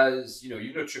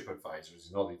 TripAdvisors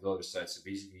and all these other sites. So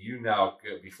basically, you now,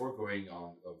 before going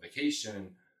on a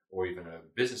vacation or even a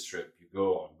business trip, you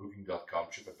go on Booking.com,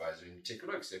 TripAdvisor, and you take a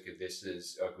look. Say, okay, this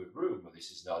is a good room, or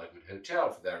this is not a good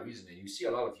hotel for that reason. And you see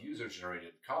a lot of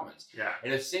user-generated comments. Yeah.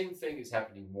 And the same thing is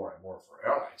happening more and more for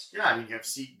airlines. Yeah, I mean, you have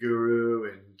Seat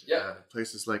Guru and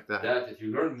places like that. That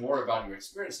you learn more about your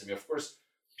experience. I mean, of course,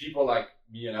 people like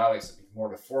me and Alex are a bit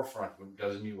more at the forefront, but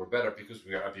doesn't mean we're better because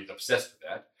we are a bit obsessed with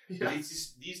that. Yeah. But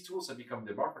these tools have become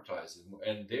democratized,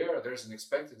 and there's an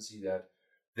expectancy that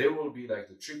they will be like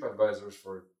the trip advisors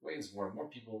for planes. More and more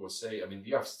people will say, I mean,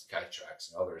 you have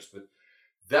Skytrax and others, but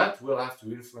that will have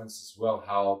to influence as well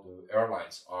how the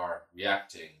airlines are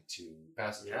reacting to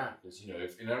passengers. Yeah. Because,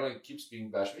 if an airline keeps being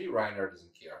bashed, maybe Ryanair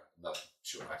doesn't care. Not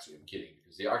sure, actually, I'm kidding,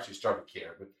 because they actually start to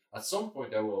care. But at some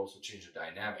point, that will also change the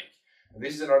dynamic. And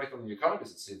this is an article in The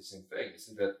Economist that said the same thing. It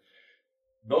said that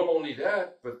not only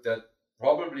that, but that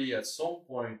probably at some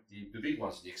point, the big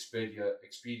ones, the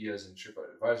Expedias and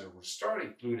TripAdvisor, will start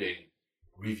including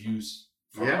reviews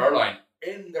from airline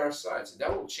in their sites. And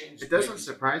that will change. It doesn't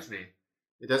surprise me.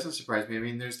 It doesn't surprise me. I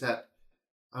mean, there's that,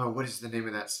 what is the name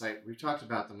of that site? We've talked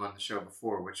about them on the show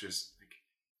before, which is, like,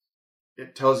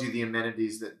 it tells you the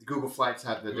amenities that Google Flights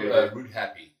have the data. Route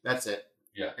Happy. That's it.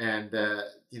 Yeah. And,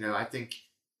 I think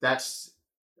that's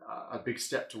a big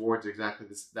step towards exactly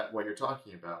that what you're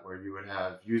talking about, where you would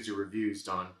have user reviews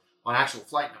on actual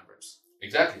flight numbers.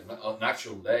 Exactly. On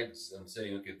actual legs, I'm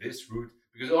saying, okay, this route,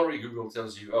 because already Google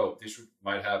tells you, oh, this route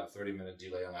might have a 30-minute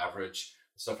delay on average,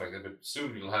 stuff like that, but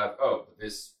soon you'll have, but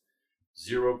this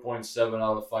 0.7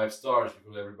 out of 5 stars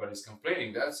because everybody's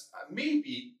complaining. That's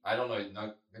maybe, I don't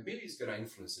know, maybe it's going to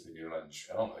influence the video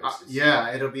industry. I don't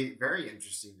know. It'll be very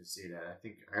interesting to see that. I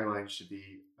think airlines should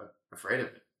be afraid of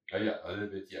it. A little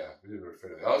bit, a little bit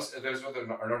afraid of it. There's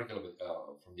an article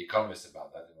from The Economist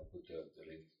about that, and I'll put the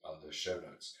link on the show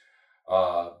notes.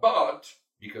 But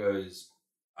because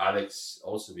Alex,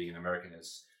 also being an American,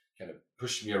 has kind of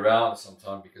pushed me around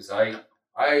sometimes, because I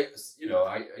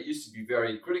used to be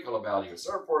very critical about US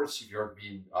airports. If you heard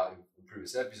me in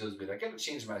previous episodes, but I kind of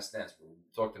changed my stance. We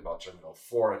talked about Terminal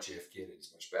 4 at JFK, that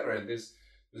is much better. And this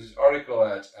article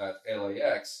at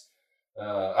LAX,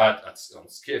 on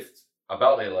Skift,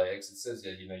 about LAX, it says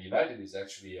that United is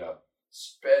actually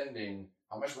spending,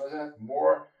 how much was that?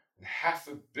 More than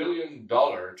 $500 million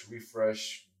to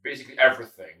refresh basically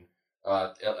everything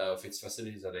of its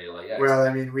facilities at LAX. Well,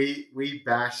 I mean, we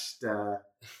bashed, or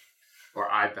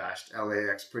I bashed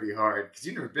LAX pretty hard, because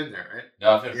you've never been there, right?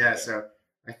 No, I've never been there. So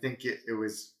I think it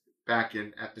was back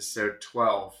in episode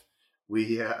 12.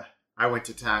 I went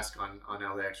to task on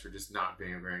LAX for just not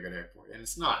being a very good airport, and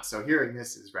it's not. So hearing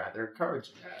this is rather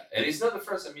encouraging. Yeah. And it's not the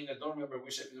first. I mean, I don't remember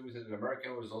which episode we said that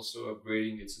American was also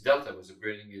upgrading Delta was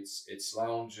upgrading its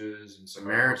lounges, and some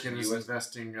American is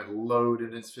investing a load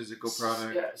in its physical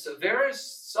product. Yeah, so there is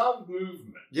some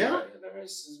movement. Yeah, right? There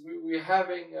is. We're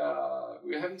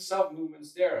having some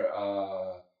movements there.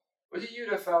 What did you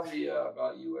found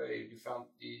about UA? You found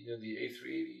the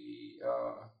A380.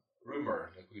 Rumor,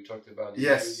 like we talked about.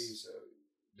 Yes.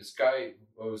 The Sky,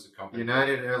 what was the company?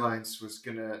 United Airlines was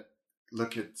going to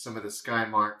look at some of the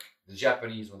Skymark. The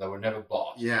Japanese one that were never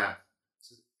bought. Yeah.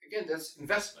 So again, that's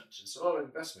investment. It's a lot of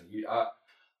investment.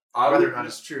 Whether or not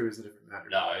it's true is a different matter.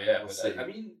 No, yeah. But I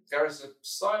mean, there is a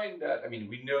sign that,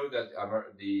 we know that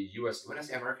the U.S., when I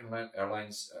say American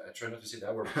Airlines, I try not to say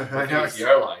that word. I know, it's the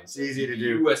airlines. It's easy to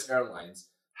do. U.S. airlines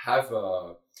have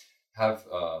a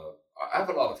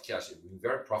lot of cash. They've been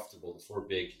very profitable, the 4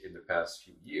 big, in the past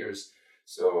few years.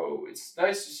 So it's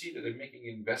nice to see that they're making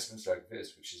investments like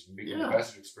this, which is making the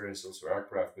passenger experience, also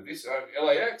aircraft. But this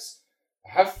LAX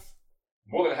have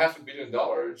more than $500 million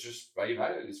just by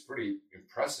United. It's pretty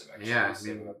impressive, actually. Yeah, I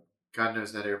mean, God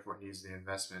knows that airport needs the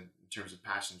investment in terms of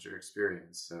passenger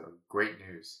experience. So great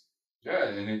news. Yeah,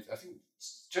 and I think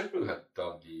JetBlue had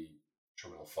done the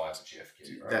Terminal 5 at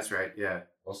JFK, right? That's right, yeah.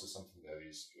 Also something that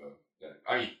is,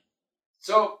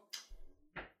 so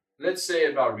let's say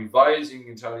I'm not revising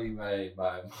entirely my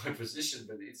position,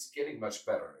 but it's getting much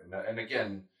better. And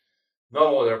again, not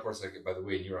all airports, like, by the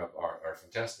way, in Europe are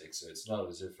fantastic. So it's not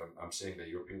as if I'm saying that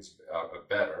Europeans are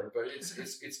better, but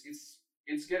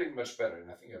it's getting much better, and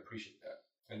I think I appreciate that,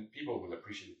 and people will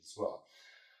appreciate it as well.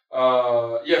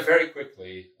 Very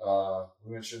quickly,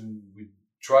 we mentioned we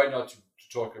try not to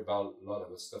talk about a lot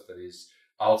of the stuff that is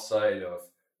outside of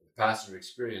passenger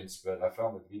experience, but I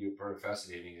found the video very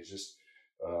fascinating. It's just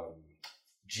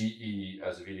GE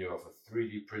as a video of a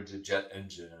 3D printed jet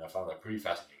engine, and I found that pretty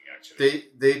fascinating, actually.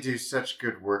 They do such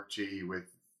good work, GE,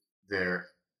 with their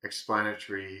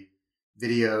explanatory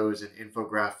videos and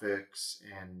infographics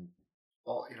and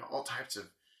all types of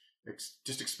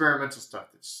just experimental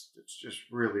stuff that's just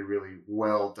really, really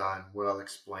well done, well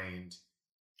explained.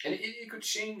 And it could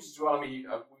change as well. I mean,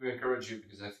 we encourage you,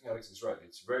 because I think Alex is right.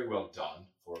 It's very well done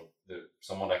for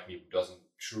someone like me who doesn't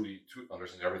truly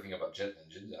understand everything about jet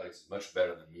engines. Alex is much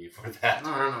better than me for that.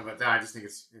 No, I don't know about that. I just think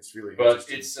it's really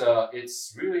interesting.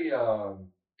 It's really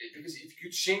because it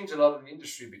could change a lot of the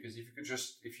industry. Because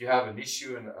if you have an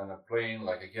issue on a plane,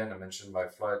 like, again, I mentioned my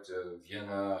flight to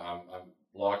Vienna, I'm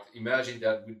blocked. Imagine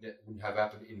that would have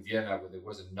happened in Vienna, where there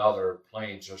was another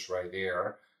plane just right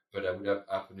there. but that would have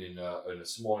happened in a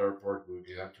small airport where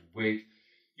you have to wait.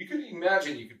 You could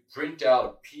imagine you could print out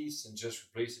a piece and just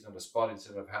replace it on the spot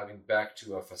instead of having back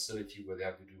to a facility where they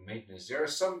have to do maintenance. There are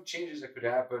some changes that could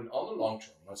happen on the long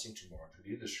term. I'm not seeing too more into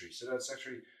the industry. So that's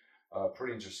actually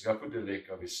pretty interesting. I'll put the link,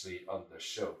 obviously, on the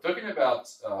show. Talking about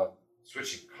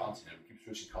switching continent, we keep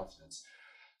switching continents.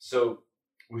 So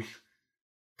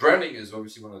branding is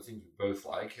obviously one of the things we both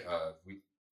like.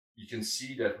 You can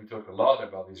see that we talk a lot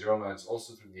about these airlines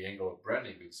also through the angle of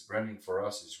branding, because branding for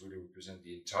us is really represent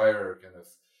the entire kind of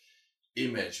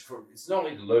image. It's not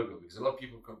only the logo, because a lot of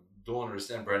people don't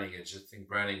understand branding and just think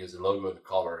branding is the logo and the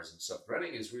colors and stuff.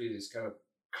 Branding is really this kind of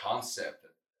concept.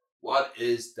 What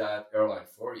is that airline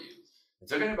for you? And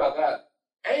talking about that,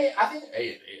 I think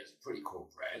ANA is a pretty cool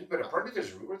brand, but apparently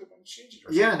there's a rumor they're going to change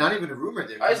it. Yeah, not even a rumor.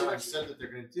 They've said that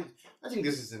they're going to do it. I think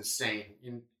this is insane.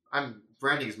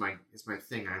 Branding is my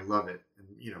thing. I love it,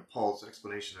 and Paul's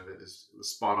explanation of it was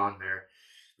spot on there.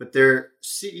 But their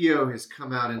CEO has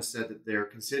come out and said that they're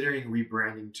considering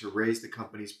rebranding to raise the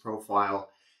company's profile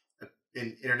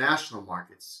in international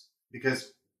markets,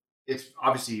 because it's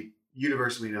obviously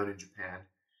universally known in Japan,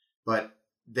 but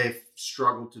they've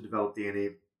struggled to develop the ANA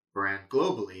brand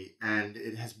globally, and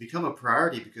it has become a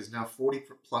priority because now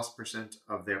 40+%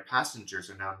 of their passengers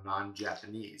are now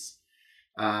non-Japanese.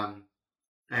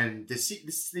 And the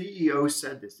CEO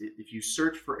said this: if you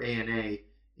search for ANA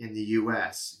in the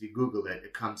U.S., if you Google it,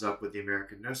 it comes up with the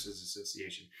American Nurses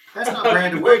Association. That's not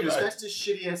brand awareness. That's just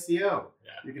shitty SEO.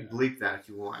 Yeah, you can bleep that if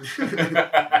you want.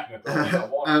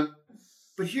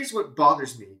 But here's what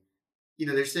bothers me.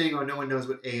 They're saying, "Oh, no one knows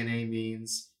what ANA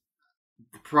means."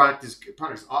 The product is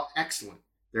excellent.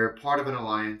 They're a part of an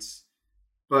alliance,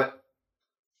 but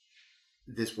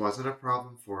this wasn't a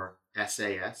problem for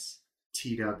SAS,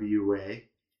 TWA,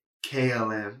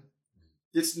 KLM.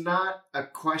 It's not a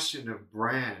question of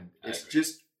brand. It's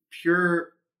just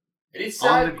pure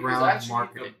on the ground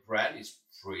marketing. The brand is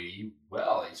pretty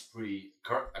well. It's pretty.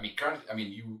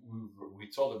 We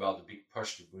told about the big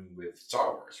push to bring with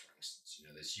Star Wars, for instance.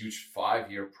 This huge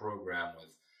 5-year program with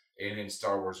ANA and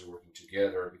Star Wars are working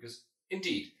together because,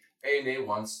 indeed, ANA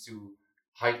wants to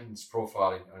heighten its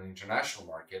profile on international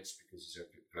markets because,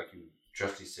 like you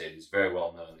justly said, it's very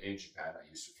well known in Japan. I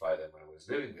used to fly them when I was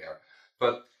living there.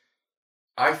 But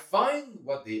I find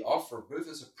what they offer, both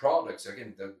as a product,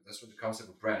 again, that's what the concept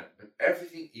of brand, but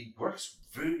everything, it works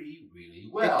really, really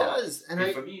well. It does.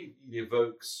 And for me, it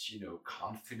evokes,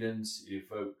 confidence, it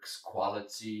evokes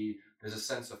quality. There's a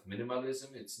sense of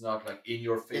minimalism. It's not like in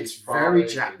your face. It's very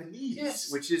Japanese,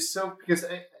 yes. Which is so, because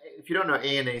if you don't know,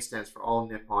 ANA stands for All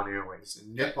Nippon Airways.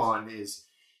 And Nippon is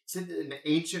it an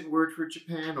ancient word for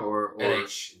Japan or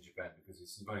NH in Japan, because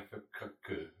it's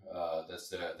Nipponikaku.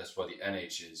 That's what the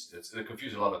NH is. It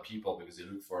confuses a lot of people because they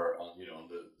look for on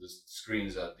the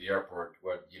screens at the airport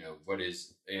what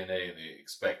is ANA, and they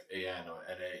expect AN or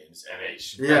NA, and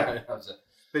it's NH. Yeah,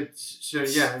 but so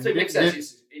yeah, so it makes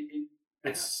sense.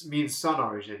 It means sun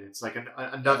origin. It's like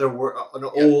another word, an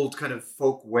old kind of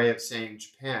folk way of saying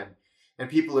Japan. And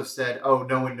people have said, "Oh,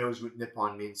 no one knows what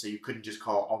Nippon means, so you couldn't just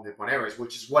call All Nippon Airways,"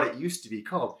 which is what it used to be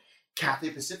called. Cathay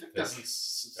Pacific doesn't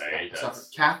suffer.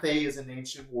 Cathay is an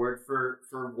ancient word for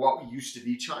what used to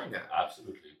be China.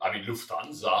 Absolutely.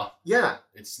 Lufthansa. Yeah.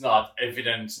 It's not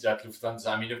evident that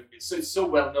Lufthansa. It's so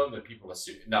well known that people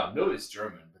assume now know it's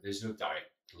German, but there's no direct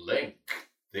link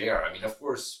there. Of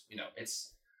course,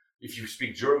 it's if you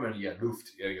speak German,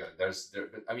 Luft.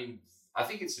 But I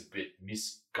think it's a bit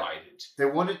misguided. They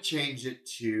want to change it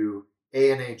to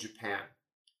ANA Japan.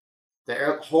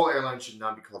 The whole airline should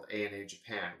not be called ANA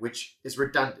Japan, which is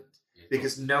redundant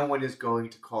because no one is going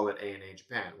to call it ANA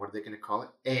Japan. What are they going to call it?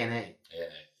 ANA. ANA. Yeah.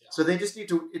 So they just need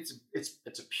to. It's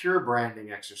a pure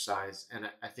branding exercise, and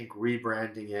I think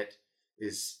rebranding it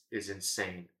is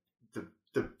insane.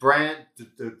 The brand,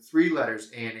 the 3 letters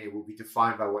ANA will be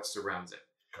defined by what surrounds it.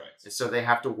 Correct. And so they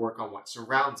have to work on what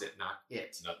surrounds it, not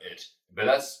it. Not it. But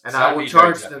that's I will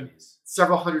charge them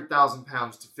several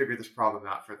 £100,000 to figure this problem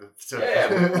out for them. So.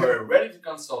 Yeah, we're ready to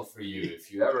consult for you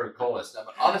if you ever call us.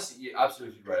 But honestly, you're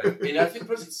absolutely right. And I think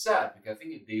plus it's sad because I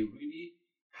think they really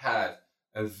have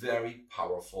a very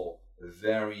powerful,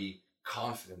 very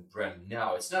confident brand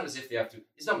now. It's not as if they have to.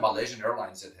 It's not Malaysian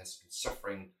Airlines that has been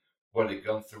suffering what they've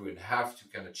gone through and have to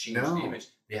kind of change the image.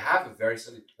 They have a very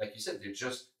solid, like you said, they're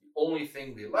just. Only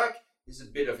thing they lack is a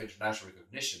bit of international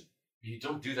recognition. You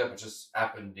don't do that by just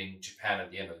appending Japan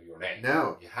at the end of your name.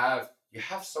 No, you have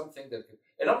something that.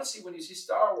 And honestly, when you see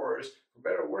Star Wars, for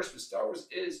better or worse, but Star Wars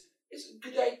it's a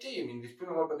good idea. They've put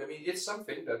them up, but it's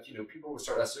something that people will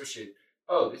start to associate.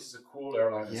 Oh, this is a cool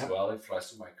airline as well. It flies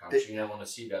to my country, and I want to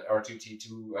see that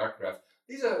R2-D2 aircraft.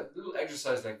 these are little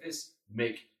exercises like this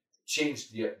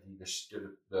change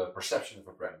the perception of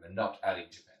a brand and not adding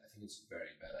Japan. I think it's a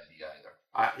very bad idea either.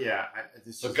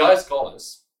 So guys, call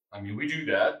us. I mean, we do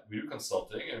that. We do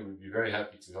consulting, and we'd be very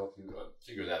happy to help you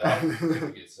figure that out.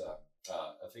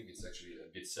 I think it's actually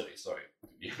a bit silly. Sorry to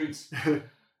be honest.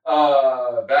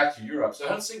 Back to Europe. So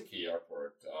Helsinki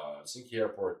Airport. Helsinki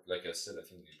Airport, like I said, I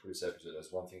think in the previous episode,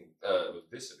 there's one thing with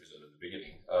this episode at the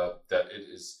beginning that it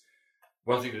is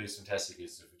one thing that is fantastic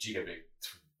is the gigabit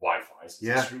Wi-Fi. It's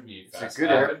extremely fast. It's a good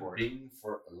airport. Been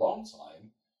for a long time.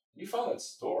 You found that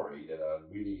story that I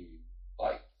really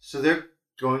like. So they're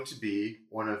going to be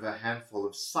one of a handful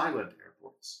of silent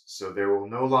airports. So there will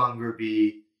no longer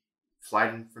be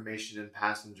flight information and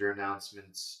passenger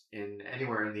announcements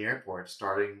anywhere in the airport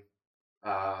starting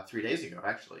 3 days ago,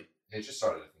 actually. It just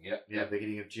started, I think, yeah,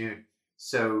 beginning of June.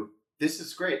 So this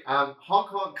is great. Hong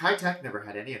Kong, Kai Tak never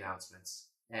had any announcements,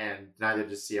 and neither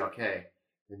does CLK,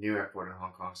 the new airport in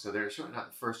Hong Kong. So they're certainly not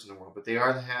the first in the world, but they are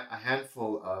a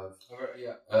handful of...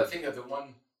 I think that the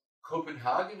one,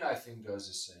 Copenhagen, I think, does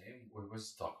the same. Or was it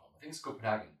Stockholm? I think it's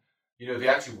Copenhagen. They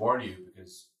actually warn you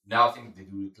because now I think they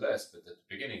do it less, but at the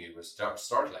beginning it was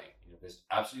startling. There's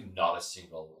absolutely not a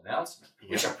single announcement,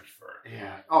 which I prefer.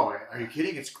 Yeah. Oh, are you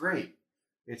kidding? It's great.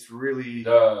 It's really...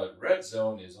 The red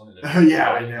zone is only the...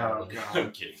 yeah, I know.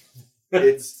 I'm kidding.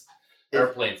 It's...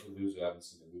 Airplane, for those who haven't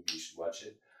seen the movie, you should watch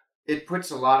it. It puts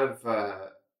a lot of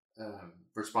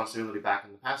responsibility back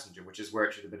on the passenger, which is where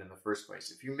it should have been in the first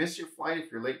place. If you miss your flight,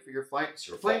 if you're late for your flight,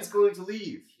 your plane's going to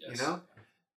leave, yes.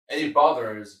 And it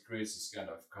bothers, it creates this kind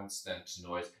of constant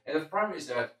noise. And the problem is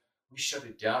that we shut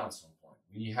it down at some point.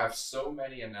 We have so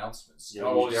many announcements.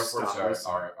 Not all the airports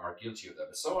are guilty of that,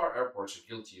 but some airports are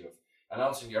guilty of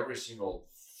announcing every single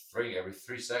thing every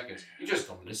 3 seconds. You just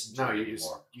don't listen to it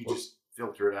anymore. You just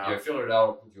filter it out. Yeah, filter it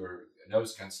out with your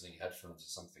noise cancelling headphones or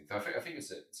something. I think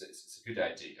it's a good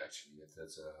idea actually.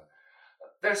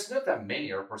 There's not that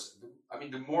many airports. I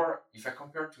mean, the more, if I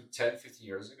compare to 10, 15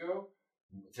 years ago,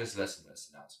 there's less and less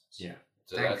announcements. Yeah.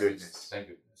 So thank goodness. Thank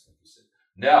goodness, like you said.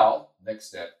 Now, next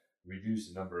step, reduce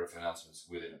the number of announcements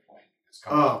within a plane.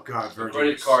 Oh God! The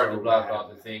credit card, the blah blah,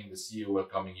 the thing, the CEO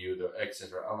welcoming you, the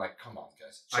etc. I'm like, come on,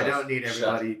 guys. I don't need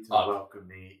everybody to welcome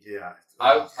me. Yeah.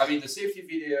 I mean, the safety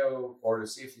video or the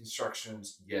safety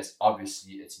instructions. Yes,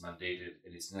 obviously it's mandated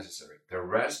and it's necessary. The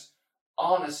rest,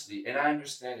 honestly, and I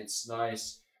understand it's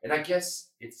nice, and I guess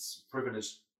it's a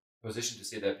privileged position to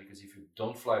say that because if you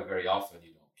don't fly very often,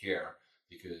 you don't care.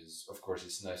 Because of course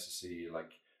it's nice to see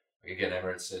like again,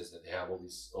 Emirates says that they have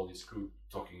all these crew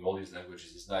talking all these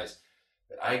languages. It's nice.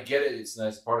 I get it. It's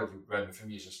nice. Part of your brand, but for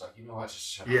me, it's just like what, just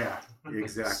shut up. Yeah,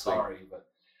 exactly. Sorry, but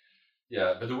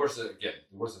but the worst are the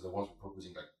ones who are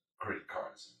proposing like credit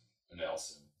cards and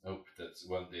else. And hope that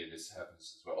one day this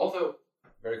happens as well. Although,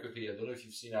 very quickly, I don't know if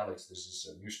you've seen Alex. This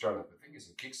is a new startup. I think it's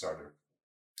a Kickstarter.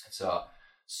 It's a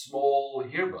small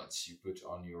earbuds you put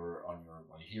on your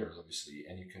ears, obviously,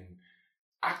 and you can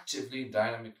actively,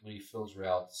 dynamically filter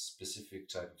out specific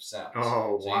type of sounds.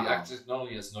 Oh, so wow. You active not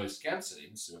only as noise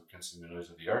cancelling, so cancelling the noise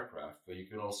of the aircraft, but you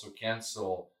can also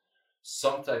cancel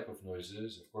some type of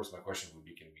noises. Of course, my question would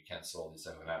be, can we cancel all these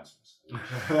type of announcements?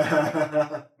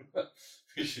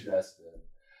 We should ask them.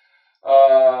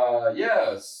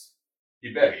 Yes,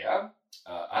 Iberia.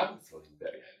 I haven't flown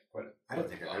Iberia. I don't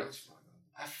think I've ever flown them.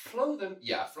 I've flown them.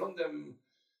 Yeah, I've flown them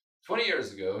 20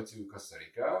 years ago to Costa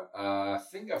Rica. I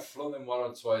think I've flown them 1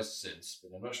 or twice since,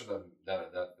 but I'm not sure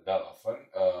that often.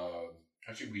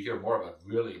 Actually, we hear more about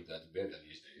Vueling than Iberia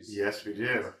these days. Yes, we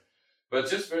do. But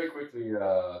just very quickly,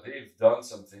 they've done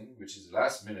something which is a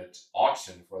last-minute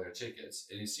auction for their tickets,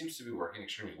 and it seems to be working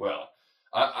extremely well.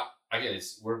 Again,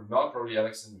 we're not probably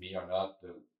Alex and me are not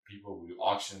the people who do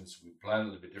auctions. We plan a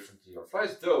little bit differently our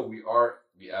flights, though we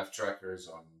have trackers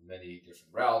on many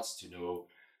different routes to know.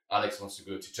 Alex wants to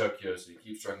go to Tokyo, so he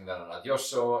keeps tracking that on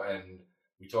Adioso, and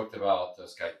we talked about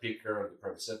Sky Picker, the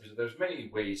previous episode. There's many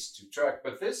ways to track,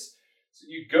 but so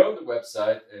you go to the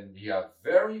website, and you have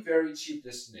very, very cheap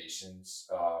destinations.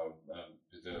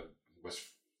 Was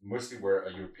mostly where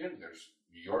a European, there's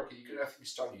New York, and you could actually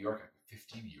start New York at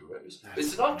 15 euros.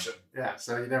 It's an auction. Yeah,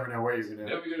 so you never know where you're going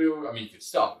to. I mean, you could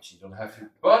stop, but you don't have to.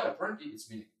 But apparently, it's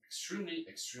been extremely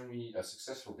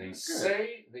successful. They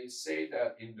say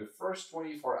that in the first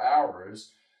 24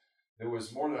 hours there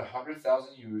was more than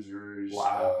 100,000 users,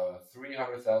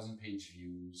 300,000 page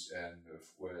views, and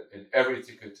every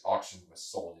ticket auction was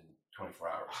sold in 24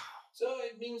 hours. So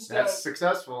it means that's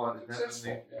successful.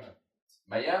 Yeah.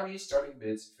 Miami starting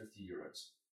bids 50 euros.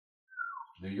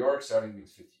 New York starting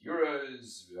bids 50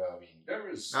 euros. I mean, there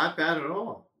was not bad at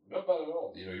all. Not bad at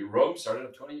all. Rome started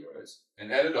at 20 euros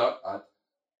and ended up at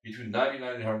between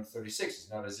 99 and 136. It's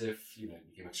not as if it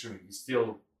became extremely. It's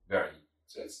still very.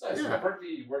 So it's nice. Yeah. Apparently,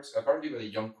 it works. Apparently, with a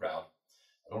young crowd.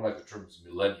 I don't like the terms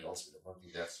millennials, but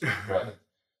apparently that's the crowd.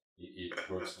 It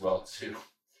works well too.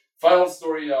 Final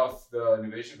story of the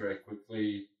innovation very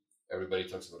quickly. Everybody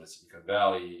talks about Silicon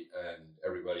Valley, and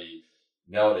everybody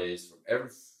nowadays from every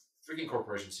freaking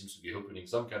corporation seems to be opening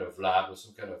some kind of lab or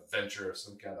some kind of venture or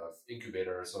some kind of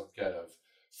incubator or some kind of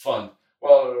fund.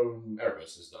 Well,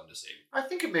 Airbus has done the same. I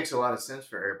think it makes a lot of sense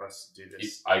for Airbus to do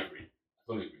this. I agree. I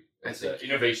totally agree. It's an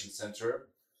innovation center.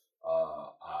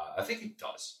 I think it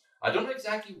does. I don't know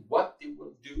exactly what they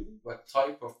will do, what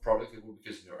type of product it will,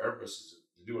 because Airbus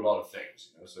they do a lot of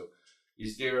things. So,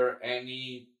 is there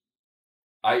any?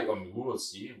 I mean, we will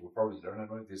see. We'll probably learn. I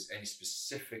don't know if there's any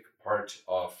specific part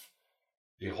of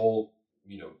the whole.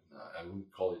 I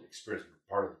wouldn't call it experience, but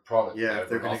part of the product. Yeah, if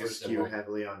they're going to skew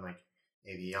heavily on like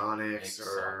avionics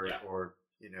or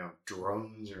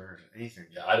drones or anything.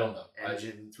 Yeah, I don't know.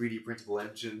 3D printable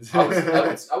engines. I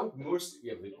would mostly.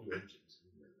 Yeah, they don't do engines.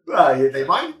 They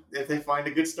might if they find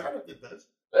a good startup that does.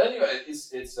 But anyway,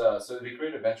 it's so they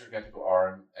create a venture capital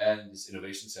arm and this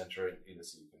innovation center in the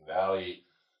Silicon Valley.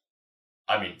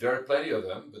 I mean, there are plenty of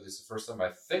them, but it's the first time I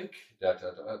think that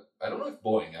I don't know if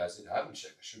Boeing has it. I haven't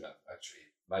checked. I should have actually.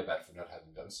 My bad for not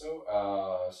having done so.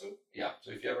 So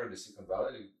if you're ever in the Silicon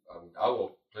Valley, I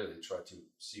will clearly try to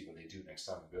see what they do next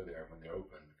time I go there when they're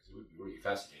open, because it would be really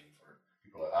fascinating for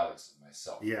people like Alex and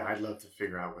myself. Yeah, I'd love to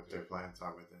figure out what their plans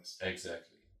are with this.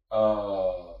 Exactly.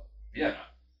 Vienna.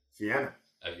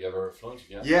 Have you ever flown to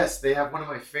Vienna? Yes, they have one of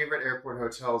my favorite airport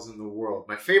hotels in the world.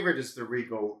 My favorite is the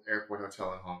Regal Airport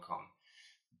Hotel in Hong Kong.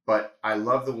 But I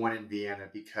love the one in Vienna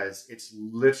because it's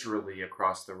literally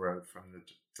across the road from the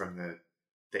terminal.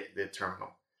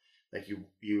 Like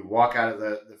you walk out of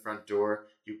the front door,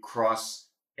 you cross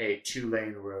a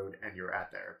 2-lane road, and you're at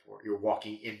the airport. You're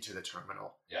walking into the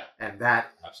terminal. Yeah. And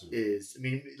that absolutely is, I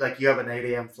mean, like you have an 8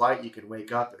 a.m. flight, you can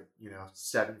wake up at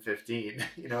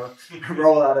 7:15,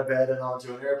 roll out of bed and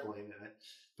onto an airplane in it.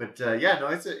 But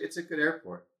it's a good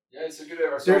airport. Yeah, it's a good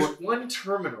airport. There's one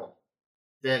terminal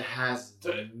that has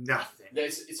nothing.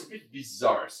 It's a bit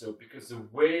bizarre. So because the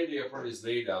way the airport is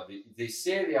laid out, they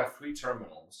say they have 3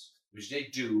 terminals, which they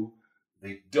do.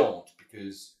 They don't,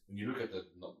 because when you look at the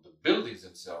buildings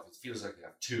themselves, it feels like they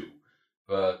have 2.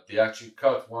 But they actually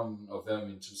cut one of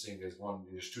them into saying there's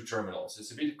 2 terminals.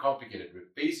 It's a bit complicated,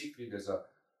 but basically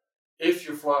if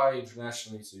you fly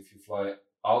internationally, so if you fly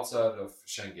outside of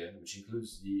Schengen, which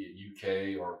includes the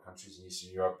UK or countries in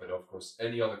Eastern Europe, but of course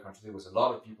any other country, there was a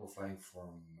lot of people flying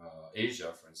from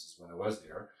Asia, for instance, when I was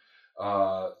there.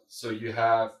 So you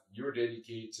have your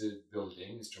dedicated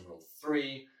building, is Terminal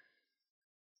 3.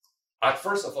 At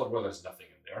first, I thought, well, there's nothing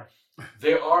in there.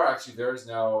 There are a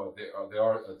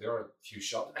few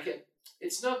shops. Again,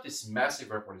 it's not this massive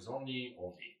airport. It's only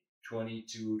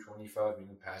 22, 25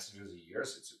 million passengers a year.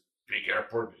 So it's a big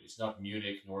airport, but it's not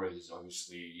Munich, nor is it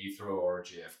obviously Heathrow or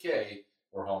JFK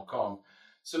or Hong Kong.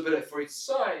 So, but for its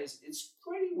size, it's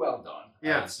pretty well done.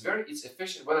 Yeah, it's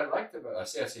efficient. What I liked about I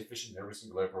say efficient in every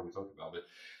single airport we talk about, but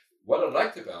what I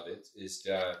liked about it is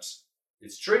that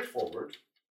it's straightforward.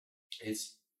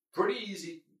 It's pretty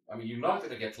easy. I mean, you're not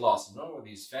going to get lost. None of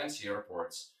these fancy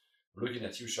airports. We're looking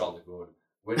at you, Charles de Gaulle.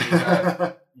 When you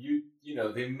have,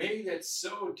 they made it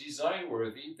so design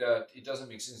worthy that it doesn't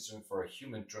make sense for a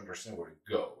human to understand where to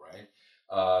go, right?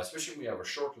 Especially when you have a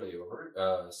short layover.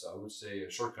 So I would say a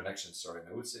short connection. Sorry, and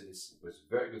I would say this was a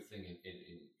very good thing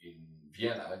in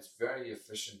Vienna. It's very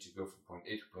efficient to go from point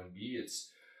A to point B.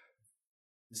 It's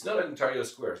not an entire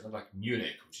square. It's not like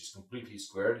Munich, which is completely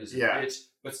squared.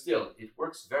 But still, it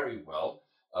works very well.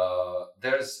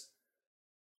 There's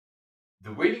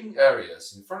the waiting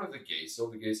areas in front of the gates. All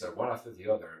the gates are one after the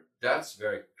other. That's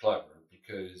very clever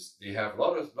because they have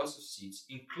lots of seats,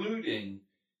 including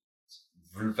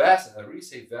vast. I really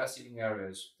say vast seating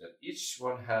areas that each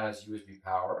one has USB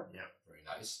power. Yeah, very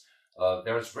nice.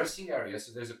 There's resting areas.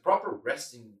 So there's a proper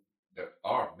resting. There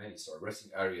are many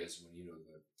resting areas when you're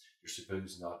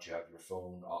supposed not to have your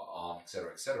phone on,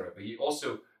 etc., etc. But you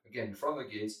also, again, in front of the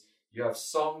gates, you have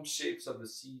some shapes of the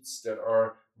seats that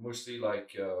are mostly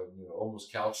like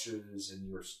almost couches,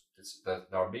 and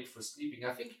that are made for sleeping.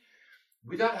 I think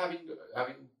without having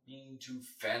been too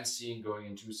fancy and going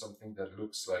into something that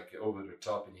looks like over the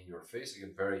top and in your face,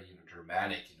 again, very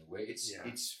Germanic in a way. It's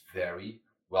very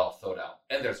well thought out.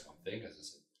 And there's one thing, as I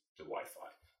said, the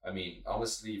Wi-Fi. I mean,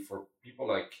 honestly, for people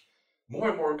like. More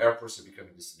and more airports are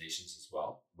becoming destinations as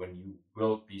well, when you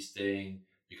will be staying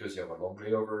because you have a long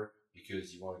layover,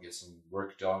 because you want to get some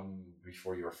work done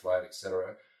before your flight,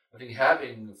 etc. I think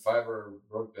having fiber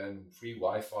broadband, free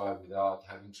Wi-Fi without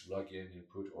having to log in,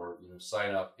 input, or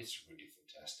sign up, it's really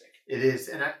fantastic. It is,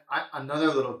 and I another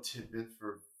little tidbit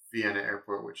for Vienna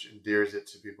Airport, which endears it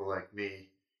to people like me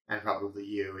and probably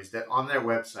you, is that on their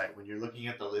website, when you're looking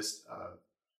at the list of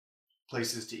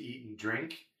places to eat and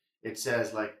drink, it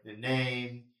says like the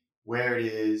name, where it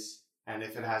is, and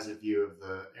if it has a view of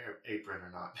the apron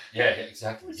or not. Yeah,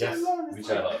 exactly. Which I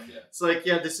love. Yeah. It's like,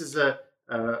 this is a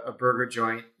burger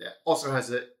joint that also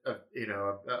has a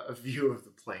view of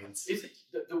the planes.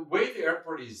 The way the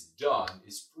airport is done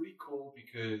is pretty cool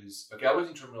because I was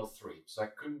in Terminal 3, so I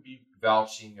couldn't be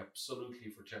vouching absolutely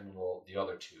for the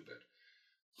other two,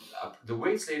 but the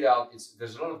way it's laid out is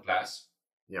there's a lot of glass.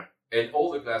 Yeah. And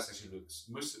all the glass actually looks,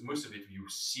 most of it you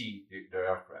see the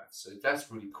aircraft. So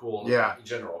that's really cool in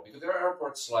general. Because there are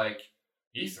airports like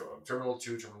Heathrow, Terminal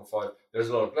 2, Terminal 5, there's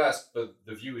a lot of glass, but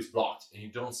the view is blocked. And you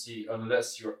don't see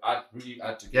unless you're really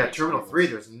at the gate. Yeah, Terminal 3,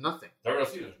 there's nothing. Terminal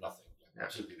 3, there's nothing. Yeah.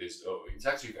 Absolutely. It's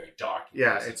actually very dark.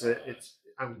 Yeah,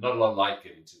 I'm not a lot of light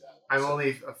getting to that one. I'm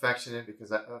only affectionate because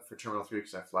for Terminal 3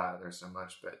 because I fly out there so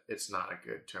much, but it's not a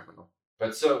good terminal.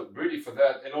 But so really for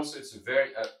that, and also it's a very...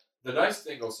 the nice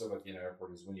thing also about Vienna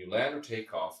Airport is when you land or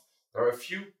take off,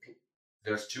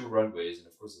 there's 2 runways, and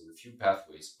of course there's a few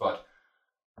pathways, but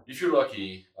if you're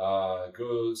lucky,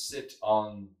 go sit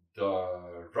on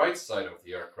the right side of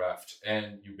the aircraft,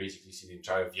 and you basically see the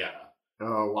entire Vienna.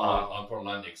 Oh, wow. On port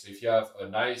landing. So if you have a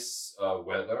nice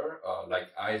weather, like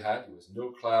I had, it was no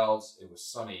clouds, it was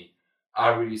sunny, I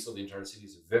really saw the entire city.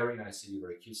 It's a very nice city,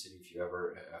 very cute city. If you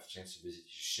ever have a chance to visit, you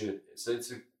should. So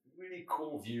it's a really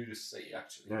cool view to see,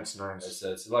 actually. Yeah, it's nice.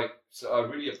 So I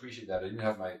really appreciate that. I didn't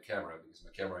have my camera because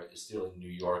my camera is still in New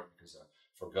York because I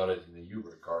forgot it in the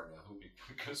Uber car, and I hope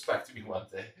it comes back to me one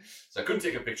day. So I couldn't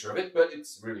take a picture of it, but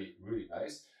it's really, really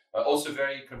nice. Also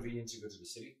very convenient to go to the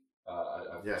city.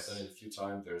 I've done it a few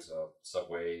times. There's a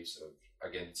subway, so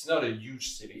again, it's not a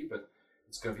huge city, but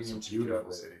it's convenient. It's a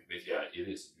beautiful city. Yeah, it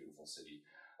is a beautiful city.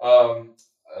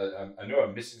 I know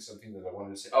I'm missing something that I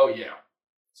wanted to say. Oh yeah,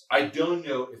 I don't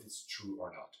know if it's true or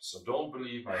not, so don't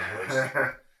believe my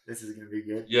words. This is gonna be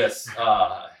good. Yes,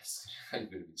 it's gonna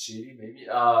be shady maybe.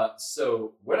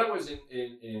 So when I was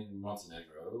in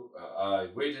Montenegro, I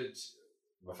waited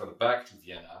for the back to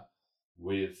Vienna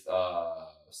with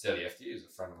Steli Efti, is a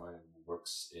friend of mine who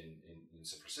works in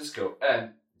San Francisco,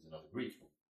 and he's another Greek,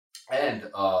 and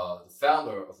the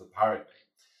founder of the Pirate Bay,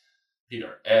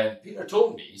 Peter. And Peter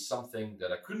told me something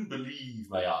that I couldn't believe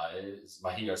my ears.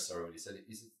 Sorry, when he said it.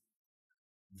 He said,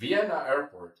 Vienna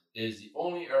Airport is the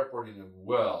only airport in the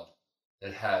world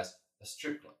that has a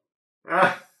strip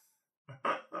club.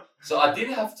 So I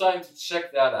didn't have time to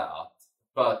check that out,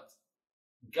 but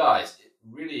guys,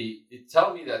 it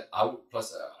told me that I would,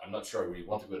 plus I'm not sure I really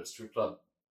want to go to a strip club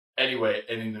anyway,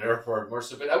 and in an airport more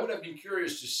so, but I would have been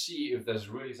curious to see if there's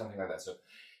really something like that. So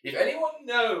if anyone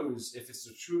knows if it's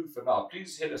the truth or not,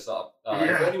 please hit us up.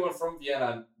 If anyone from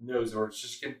Vienna knows or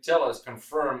just can tell us,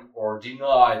 confirm or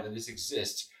deny that this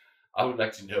exists, I would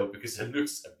like to know, because it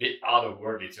looks a bit out of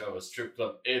worldly to have a strip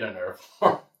club in an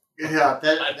airport. Yeah,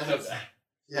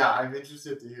 yeah, I'm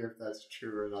interested to hear if that's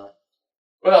true or not.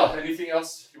 Well, anything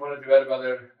else you wanted to add about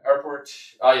the airport?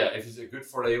 Yeah, if it's good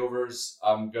for layovers,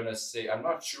 I'm going to say I'm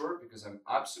not sure, because I'm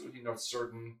absolutely not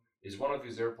certain. It's one of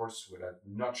these airports where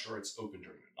I'm not sure it's open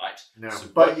during the night. No, so,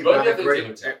 but you've got a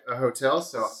great hotel.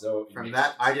 So from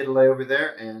that, I did a layover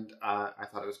there, and I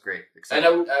thought it was great. And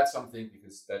I would add something,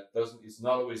 because it's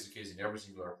not always the case in every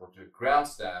single airport. The ground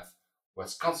staff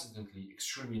was constantly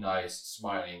extremely nice,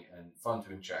 smiling, and fun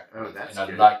to interact with. That's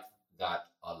good. I liked that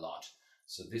a lot.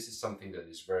 So this is something that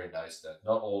is very nice that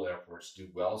not all airports do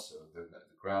well. So the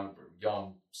ground were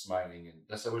young, smiling, and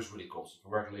that's always really cool. So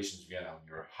congratulations, Vienna, on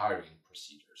your hiring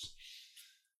procedures.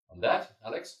 On that,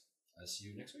 Alex, I'll see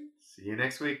you next week. See you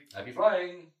next week. Happy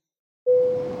flying.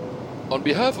 On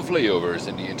behalf of Layovers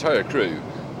and the entire crew,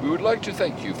 we would like to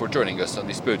thank you for joining us on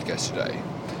this podcast today.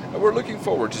 And we're looking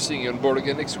forward to seeing you on board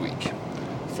again next week.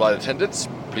 Flight attendants,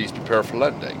 please prepare for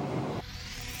landing.